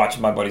table,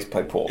 watching my buddies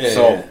play pool.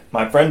 Yeah.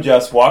 My friend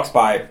Jess walks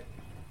by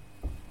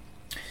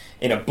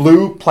in a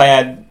blue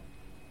plaid,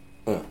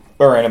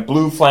 or in a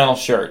blue flannel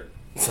shirt.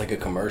 It's like a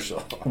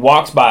commercial.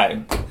 Walks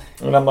by,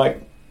 and I'm like,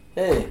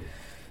 hey.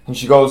 And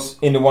she goes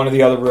into one of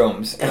the other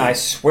rooms, and I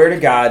swear to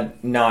God,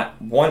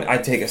 not one. I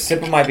take a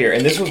sip of my beer,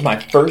 and this was my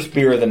first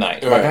beer of the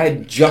night. Like I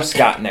had just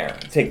gotten there.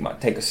 Take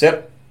a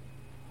sip,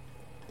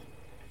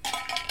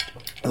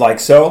 like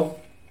so.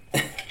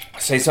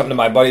 Say something to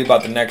my buddy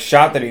about the next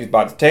shot that he's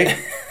about to take,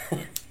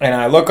 and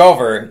I look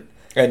over,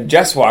 and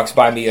Jess walks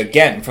by me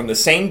again from the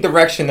same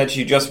direction that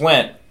she just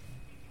went,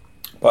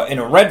 but in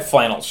a red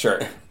flannel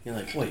shirt. You're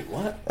like, wait,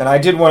 what? And I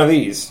did one of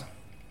these.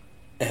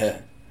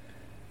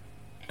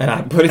 And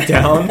I put it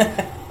down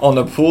on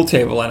the pool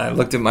table, and I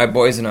looked at my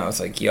boys, and I was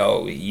like,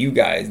 yo, you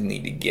guys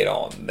need to get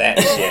on that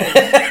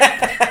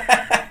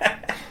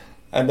shit.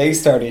 And they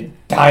started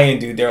dying,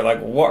 dude. They were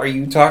like, what are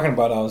you talking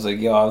about? I was like,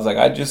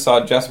 I just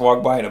saw Jess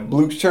walk by in a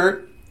blue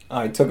shirt.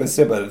 I took a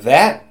sip of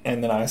that,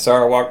 and then I saw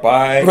her walk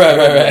by in a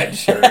red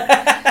shirt.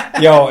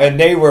 Yo, and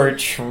they were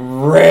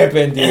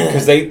tripping, dude,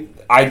 because I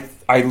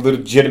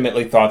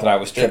legitimately thought that I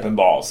was tripping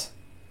balls.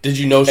 Did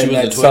you know she was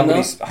a twin,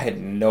 though? I had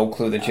no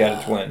clue that she had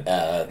a twin.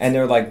 And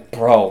they're like,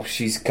 bro,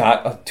 she's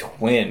got a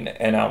twin.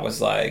 And I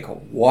was like,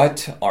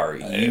 what are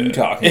you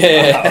talking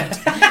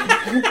about?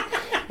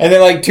 And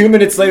then like 2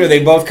 minutes later,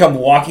 they both come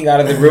walking out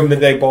of the room that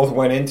they both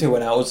went into.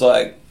 And I was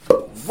like,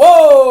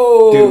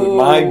 whoa! Dude,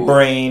 my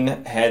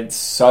brain had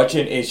such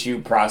an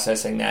issue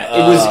processing that.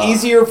 It was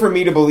easier for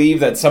me to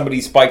believe that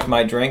somebody spiked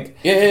my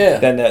drink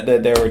than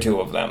that there were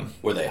two of them.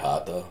 Were they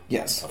hot, though?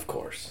 Yes. Of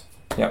course.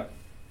 Yep.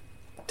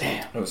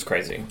 Damn. It was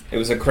crazy. It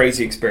was a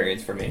crazy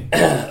experience for me.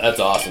 That's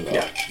awesome, though.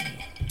 Yeah.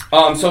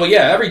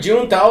 Every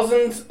June,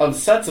 thousands of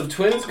sets of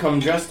twins come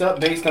dressed up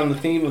based on the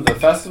theme of the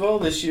festival.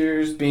 This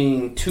year's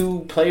being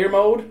 2-player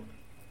mode.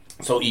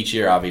 So each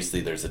year, obviously,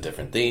 there's a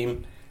different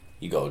theme.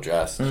 You go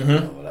dressed,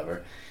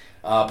 whatever.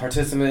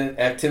 Participant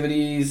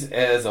activities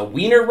as a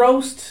wiener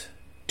roast,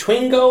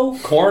 Twingo,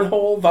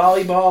 cornhole,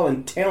 volleyball,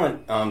 and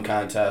talent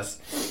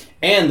contest,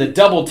 and the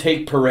double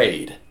take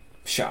parade.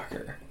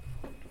 Shocker.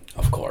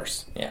 Of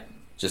course. Yeah.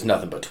 Just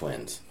nothing but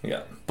twins.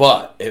 Yeah.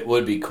 But it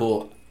would be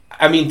cool.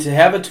 I mean, to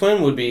have a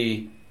twin would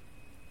be...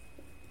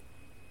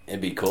 It'd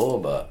be cool,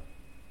 but...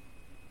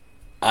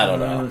 I don't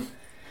know.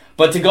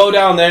 But to go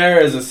down there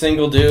as a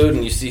single dude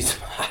and you see some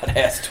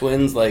hot-ass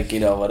twins, like,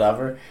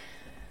 whatever...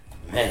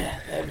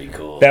 Man, that'd be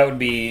cool. That would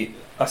be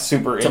a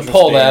super interesting to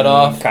pull that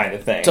off kind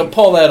of thing. To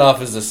pull that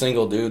off as a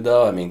single dude,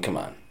 though, I mean, come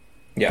on.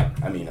 Yeah.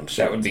 I mean, I'm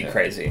sure that would be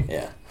crazy.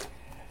 Yeah.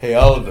 Hey,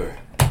 Oliver.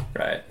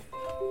 Right.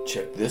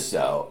 Check this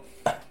out.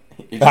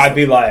 I'd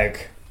be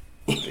like,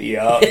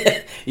 yup.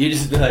 You'd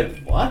just be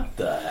like, what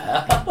the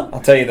hell?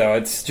 I'll tell you, though,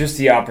 it's just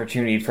the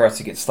opportunity for us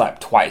to get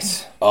slapped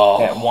twice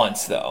at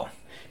once, though.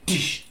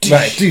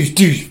 Right.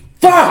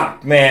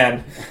 Fuck,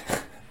 man.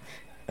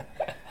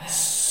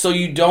 So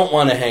you don't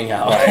want to hang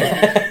out.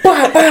 Right.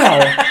 Bow,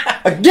 bow.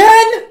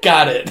 Again?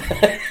 Got it. So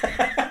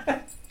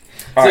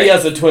right.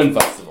 yes, a twin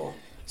festival.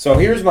 So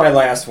here's my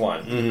last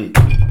one.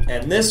 Mm-hmm.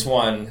 And this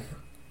one,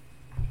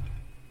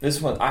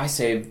 I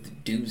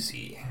saved the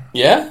doozy.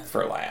 Yeah?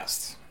 For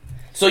last.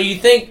 So you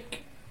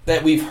think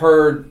that we've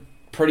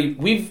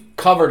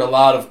covered a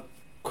lot of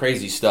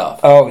crazy stuff.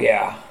 Oh,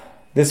 yeah.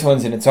 This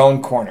one's in its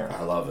own corner.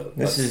 I love it.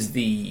 This is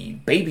the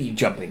Baby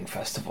Jumping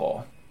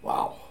Festival.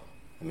 Wow.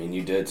 I mean,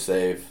 you did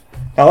save.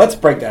 Now let's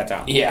break that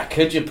down. Yeah,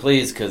 could you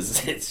please?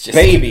 Because it's just...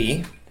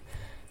 Baby.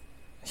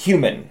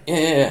 Human.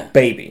 Yeah.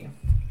 Baby.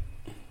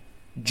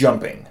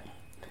 Jumping.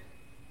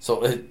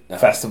 So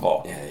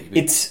festival. Yeah,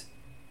 it's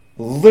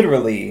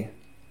literally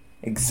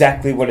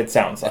exactly what it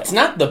sounds like. It's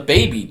not the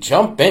baby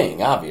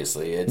jumping,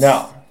 obviously. It's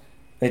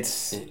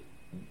It's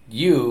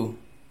you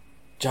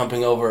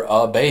jumping over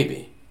a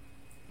baby.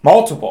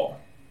 Multiple.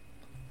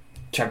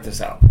 Check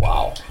this out.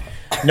 Wow.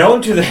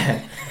 Known to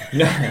the...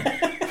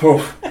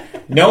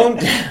 known...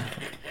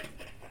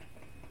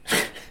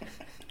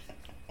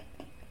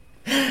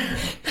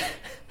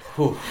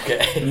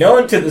 Okay.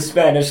 Known to the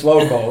Spanish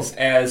locals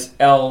as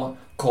El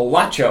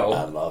Colacho,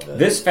 I love it.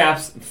 This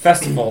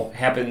festival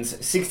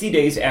happens 60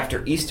 days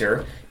after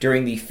Easter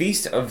during the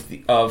Feast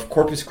of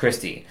Corpus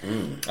Christi.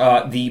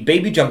 The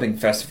Baby Jumping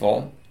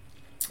Festival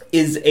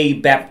is a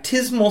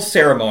baptismal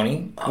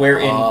ceremony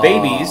wherein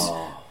babies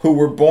who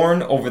were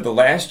born over the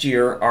last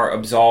year are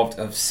absolved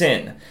of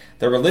sin.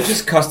 The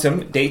religious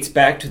custom dates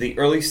back to the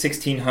early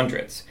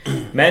 1600s.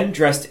 Men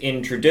dressed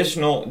in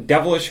traditional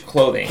devilish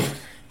clothing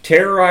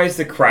terrorize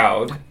the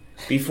crowd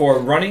before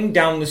running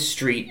down the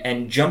street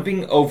and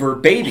jumping over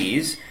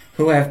babies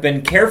who have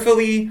been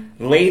carefully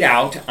laid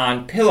out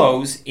on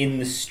pillows in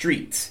the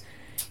streets.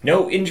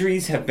 No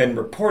injuries have been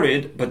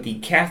reported, but the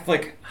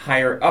Catholic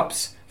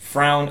higher-ups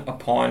frown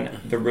upon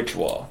the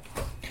ritual.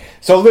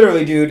 So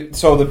literally, dude,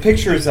 so the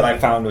pictures that I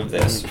found of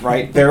this,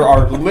 right, there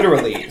are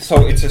literally,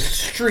 so it's a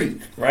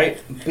street,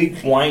 right,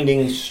 big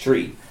winding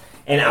street.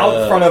 And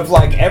out front of,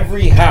 like,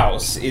 every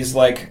house is,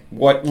 like,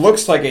 what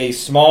looks like a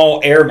small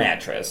air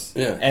mattress.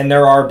 Yeah. And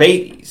there are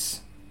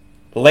babies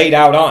laid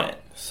out on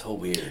it. So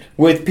weird.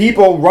 With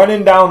people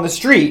running down the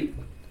street,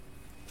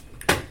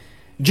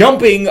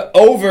 jumping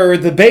over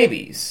the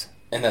babies.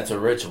 And that's a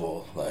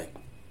ritual, like...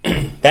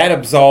 That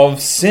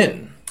absolves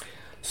sin.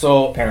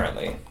 So...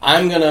 Apparently.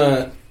 I'm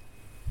gonna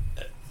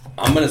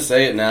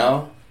say it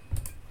now.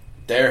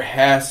 There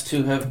has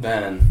to have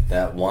been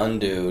that one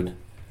dude...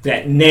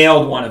 That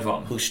nailed one of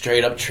them. Who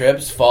straight up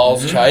trips,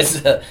 falls,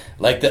 tries to,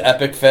 like the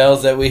epic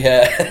fails that we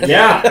had.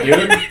 Yeah,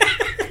 dude.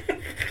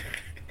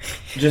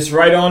 Just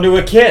right onto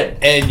a kid.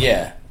 And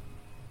yeah.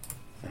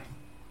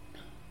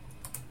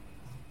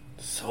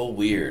 So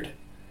weird.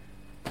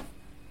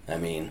 I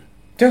mean.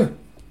 Dude.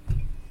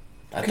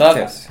 I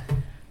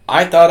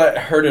thought I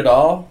heard it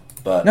all,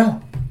 but.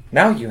 No.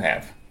 Now you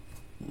have.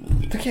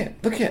 Look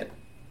at.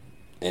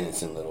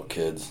 Innocent little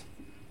kids.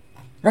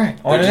 Right.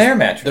 On an air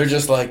mattress. They're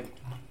just like.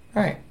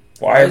 Right.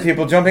 Why are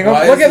people jumping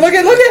over? Look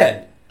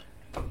at!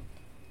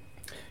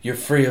 You're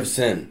free of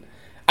sin.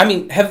 I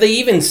mean, have they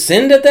even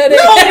sinned at that age?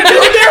 No,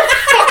 dude, they're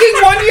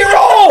fucking 1 year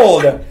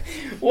old!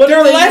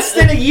 They're less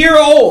than a year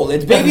old.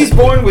 It's babies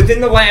born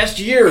within the last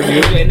year,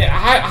 dude. And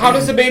how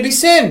does a baby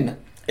sin?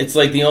 It's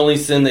like the only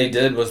sin they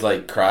did was,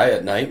 like, cry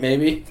at night,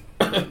 maybe?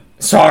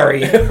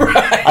 Sorry.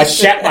 Right. I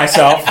shat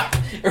myself.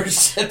 Or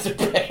shit their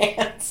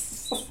pants.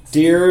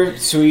 Dear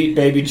sweet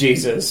baby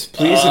Jesus,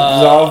 please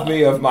absolve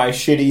me of my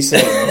shitty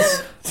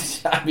sins.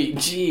 I mean,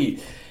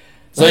 gee.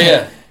 So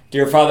yeah.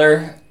 Dear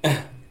Father,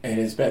 it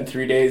has been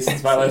 3 days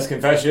since my last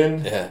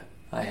confession. Yeah.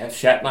 I have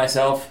shat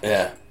myself.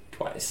 Yeah.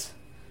 Twice.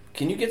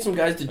 Can you get some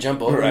guys to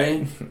jump over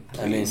me?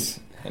 I mean,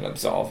 and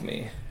absolve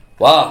me.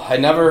 Wow, I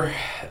never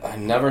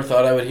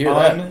thought I would hear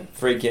that.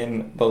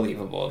 Unfreaking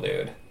believable,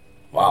 dude.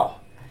 Wow.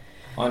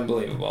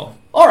 Unbelievable.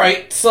 All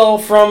right, so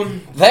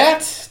from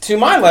that to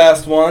my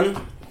last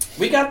one,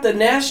 we got the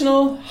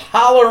National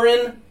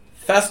Hollerin'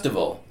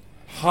 Festival.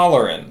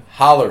 Hollerin'.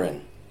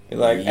 You're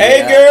like,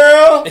 hey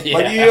girl,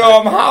 look at you,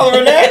 I'm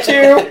hollering at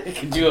you.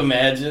 Could you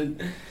imagine?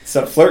 It's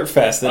a flirt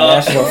fest, the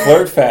National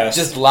Flirt Fest.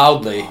 Just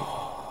loudly.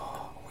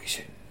 Oh, we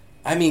should.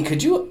 I mean,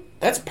 could you...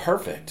 That's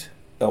perfect.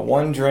 The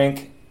One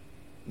Drink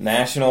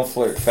National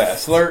Flirt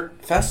Fest. Flirt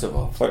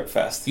Festival. Flirt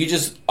Fest. You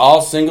just...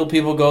 All single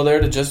people go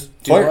there to just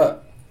do Flirt.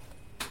 what?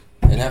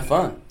 And have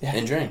fun. Yeah.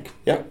 And drink.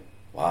 Yep.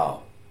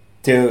 Wow.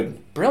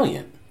 Dude.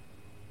 Brilliant.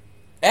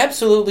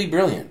 Absolutely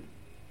brilliant.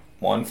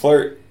 One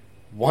flirt.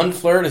 One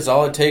flirt is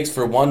all it takes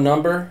for one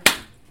number.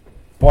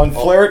 One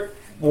flirt.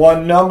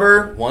 One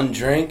number. One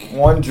drink.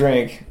 One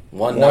drink.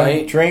 One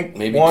night. Drink.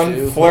 Maybe one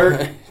two.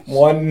 Flirt.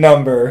 One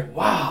number.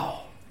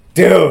 Wow.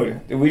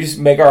 Dude. Did we just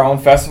make our own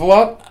festival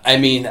up? I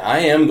mean, I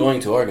am going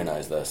to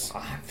organize this.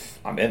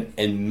 I'm in.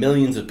 And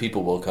millions of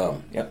people will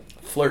come. Yep.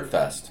 Flirt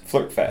Fest.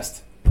 Flirt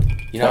Fest.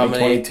 You know how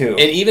many?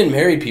 2022. And even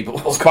married people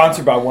will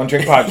Sponsored by One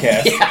Drink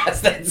Podcast.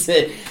 Yes, that's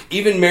it.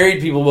 Even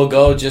married people will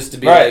go just to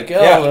be Right, like,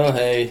 oh, yeah. well,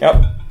 hey.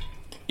 Yep.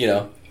 You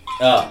know.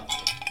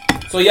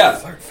 So, yeah.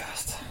 Flirt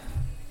Fest.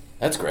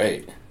 That's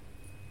great.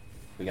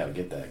 We got to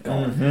get that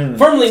going. Mm-hmm.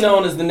 Formerly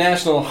known as the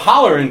National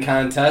Hollerin'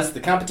 Contest,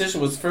 the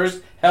competition was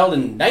first held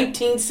in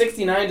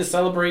 1969 to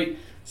celebrate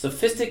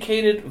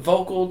sophisticated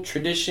vocal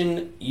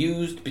tradition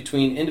used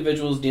between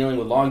individuals dealing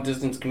with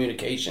long-distance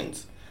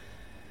communications.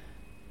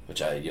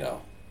 Which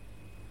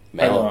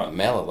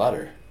mail a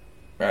letter.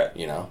 Right.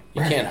 You know,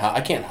 you can't.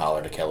 I can't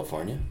holler to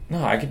California.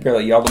 No, I could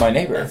barely yell to my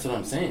neighbor. That's what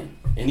I'm saying.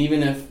 And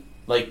even if,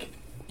 like,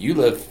 you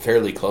live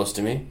fairly close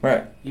to me,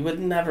 Right. you would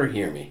never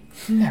hear me.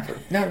 Never.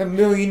 Not in a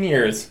million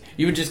years.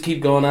 You would just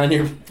keep going on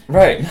your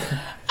Right.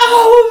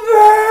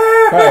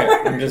 Oliver.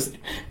 Right. I'm just.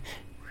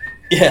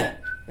 Yeah.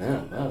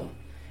 Oh well.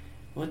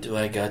 What do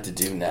I got to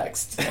do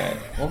next?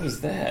 What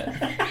was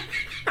that?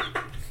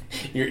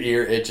 Your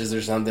ear itches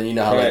or something. You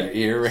know how Right. like,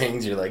 your ear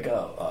rings. You're like,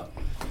 so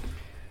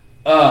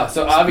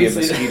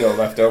obviously, Be a mosquito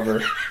left over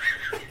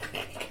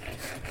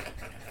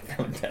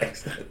from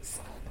Texas.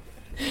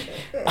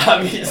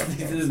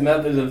 Obviously, this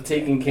method of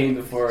taking came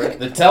before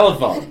the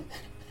telephone.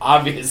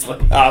 Obviously.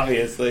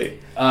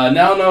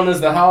 Now known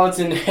as the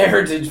Holliton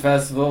Heritage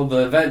Festival,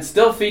 the event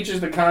still features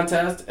the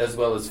contest as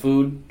well as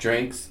food,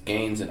 drinks,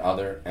 games, and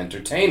other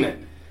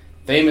entertainment.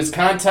 Famous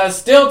contest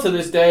still to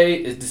this day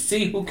is to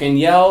see who can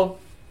yell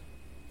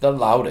the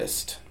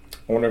loudest.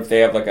 I wonder if they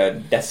have like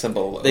a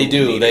decibel. They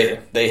do.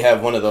 meter. They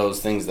have one of those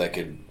things that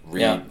could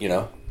read, Yeah. you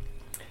know.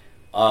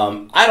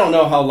 I don't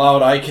know how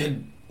loud I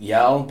could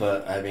yell,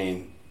 but I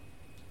mean,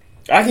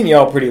 I can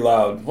yell pretty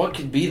loud. what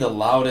could be the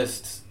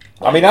loudest?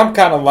 I mean, I'm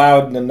kind of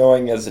loud and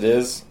annoying as it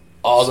is.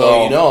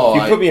 Although, so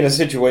if you put me in a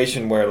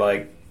situation where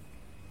like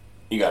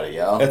you gotta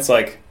yell. it's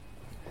like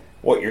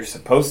what you're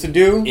supposed to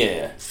do.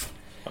 Yeah.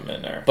 I'm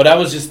in there. But I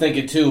was just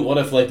thinking too, what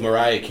if like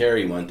Mariah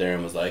Carey went there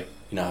and was like,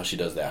 you know how she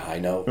does that high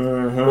note?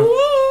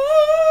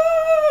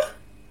 Mm-hmm.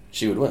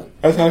 She would win.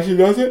 That's how she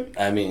does it?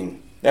 I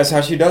mean, That's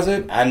how she does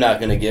it? I'm not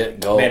gonna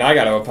go. Man, I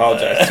gotta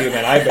apologize too,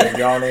 man. I've been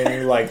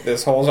yawning like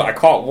this whole I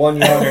caught one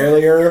yawn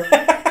earlier.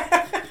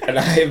 And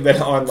I've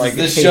been on like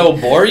Does this show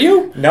bore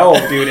you? No,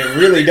 dude, it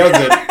really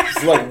doesn't.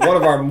 It's like one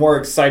of our more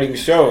exciting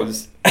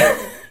shows.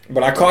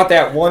 But I caught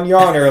that one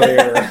yawn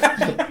earlier.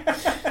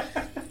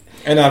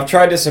 And I've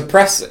tried to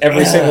suppress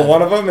every single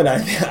one of them, and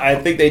I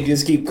think they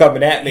just keep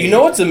coming at me. You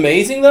know what's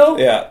amazing though?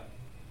 Yeah.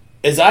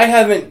 Is I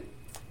haven't.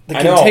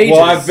 I know.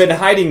 Well, I've been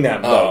hiding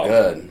them though. Oh,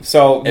 good.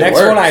 So It next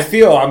works. one I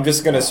feel, I'm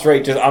just gonna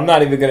I'm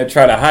not even gonna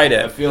try to hide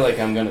I it. feel like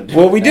I'm gonna do.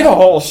 Well, it we now. did a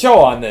whole show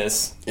on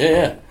this,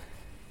 Yeah.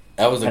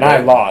 That was and I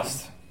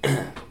lost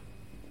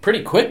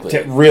pretty quickly.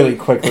 really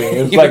quickly.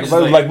 It was You were like, just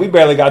like- like we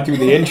barely got through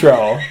the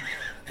intro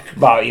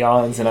about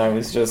yawns, and I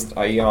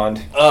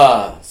yawned.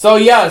 So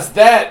yes,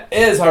 that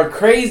is our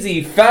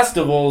crazy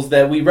festivals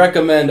that we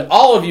recommend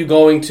all of you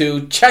going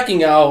to,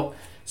 checking out,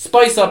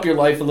 spice up your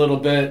life a little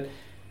bit,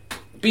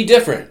 be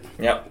different.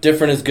 Yep.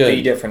 Different is good.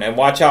 Be different, and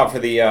watch out for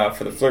the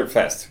Flirt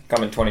Fest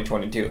coming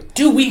 2022.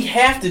 Dude, we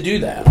have to do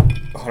that.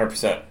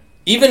 100%.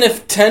 Even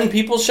if 10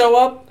 people show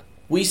up,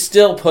 we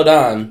still put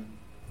on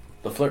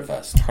the Flirt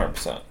Fest.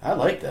 100%. I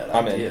like that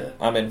I'm idea. in.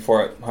 I'm in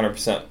for it.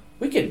 100%.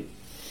 We could.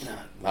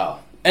 Wow.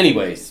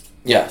 Anyways,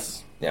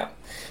 yes. Yeah.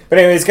 But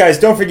anyways, guys,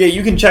 don't forget,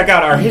 you can check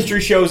out our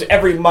history shows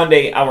every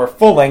Monday, our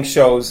full-length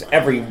shows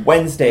every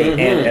Wednesday,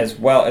 and as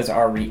well as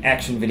our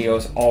reaction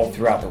videos all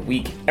throughout the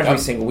week, every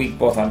single week,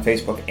 both on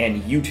Facebook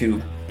and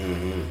YouTube.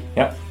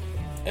 Yep.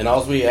 And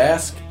all we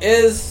ask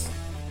is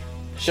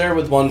share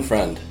with one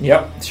friend.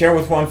 Yep. Share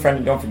with one friend,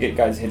 and don't forget,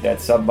 guys, hit that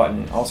sub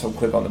button. Also,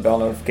 click on the bell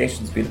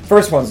notifications to be the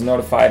first ones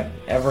notified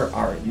ever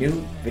our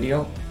new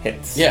video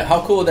hits. Yeah,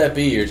 how cool would that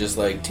be? You're just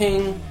like,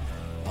 ting.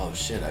 Oh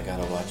shit, I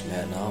gotta watch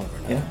Matt and Oliver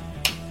now. Yeah.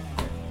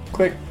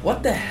 Click.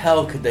 What the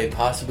hell could they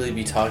possibly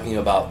be talking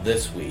about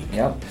this week?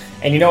 Yep.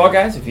 And you know what,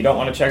 guys? If you don't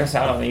want to check us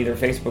out on either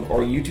Facebook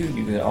or YouTube,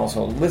 you can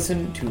also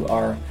listen to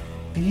our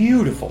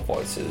beautiful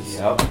voices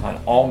on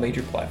all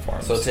major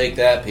platforms. So take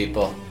that,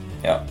 people.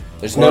 Yep.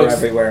 There's We're no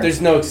everywhere.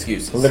 There's no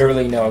excuses.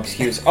 Literally no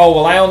excuse. Oh,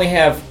 well, I only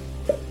have...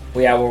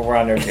 Well, yeah, we're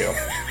on there, too.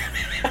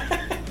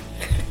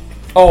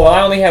 Oh, well,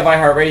 I only have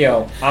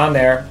iHeartRadio on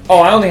there. Oh,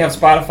 I only have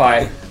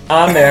Spotify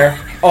on there.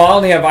 Oh, I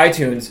only have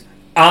iTunes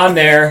on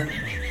there.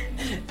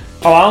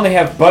 Oh, I only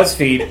have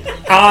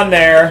BuzzFeed on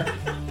there.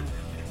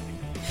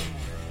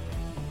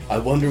 I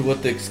wonder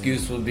what the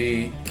excuse would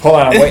be. Hold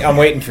on, I'm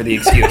waiting for the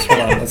excuse. Hold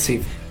on, let's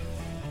see.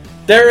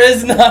 There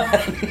is none.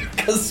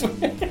 Cause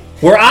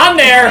we're on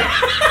there.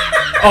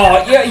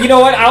 Oh, yeah. You know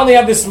what? I only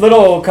have this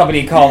little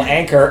company called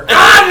Anchor.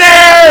 On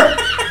there.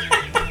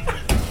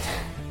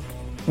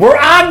 We're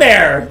on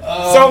there.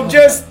 So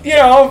just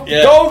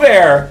go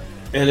there.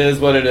 It is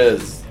what it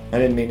is. I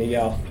didn't mean to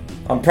yell.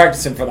 I'm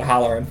practicing for the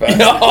hollering fest.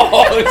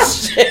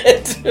 Oh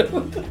shit!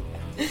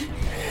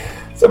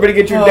 Somebody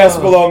get your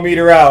decibel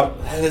meter out.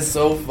 That is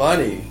so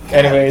funny.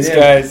 Anyways,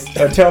 guys,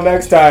 until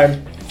next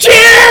time.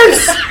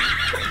 Cheers!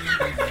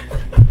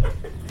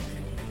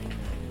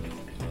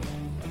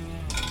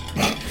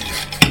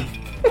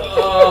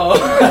 Oh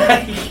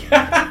my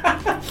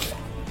god!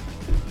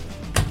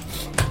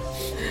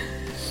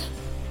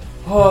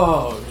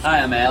 Oh.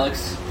 Hi, I'm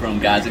Alex from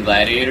Gods and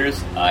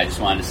Gladiators. I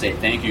just wanted to say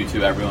thank you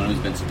to everyone who's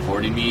been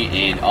supporting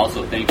me, and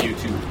also thank you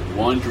to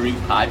One Drink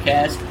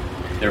Podcast.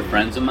 They're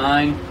friends of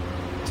mine.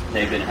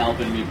 They've been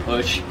helping me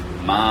push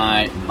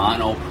my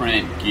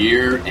monoprint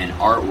gear and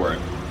artwork.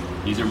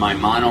 These are my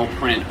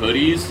monoprint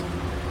hoodies.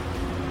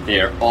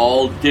 They're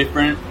all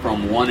different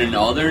from one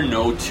another.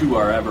 No two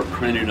are ever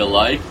printed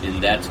alike,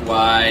 and that's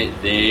why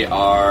they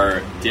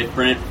are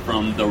different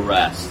from the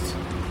rest.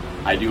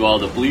 I do all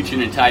the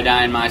bleaching and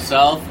tie-dyeing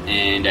myself,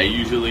 and I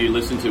usually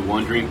listen to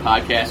One Drink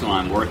Podcast when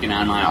I'm working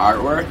on my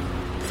artwork.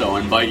 So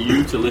I invite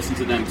you to listen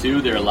to them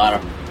too.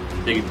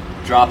 They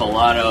drop a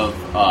lot of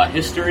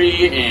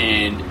history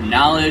and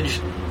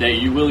knowledge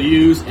that you will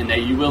use and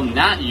that you will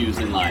not use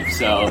in life.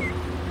 So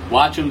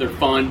watch them, they're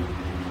fun.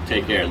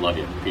 Take care, love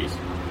you, peace.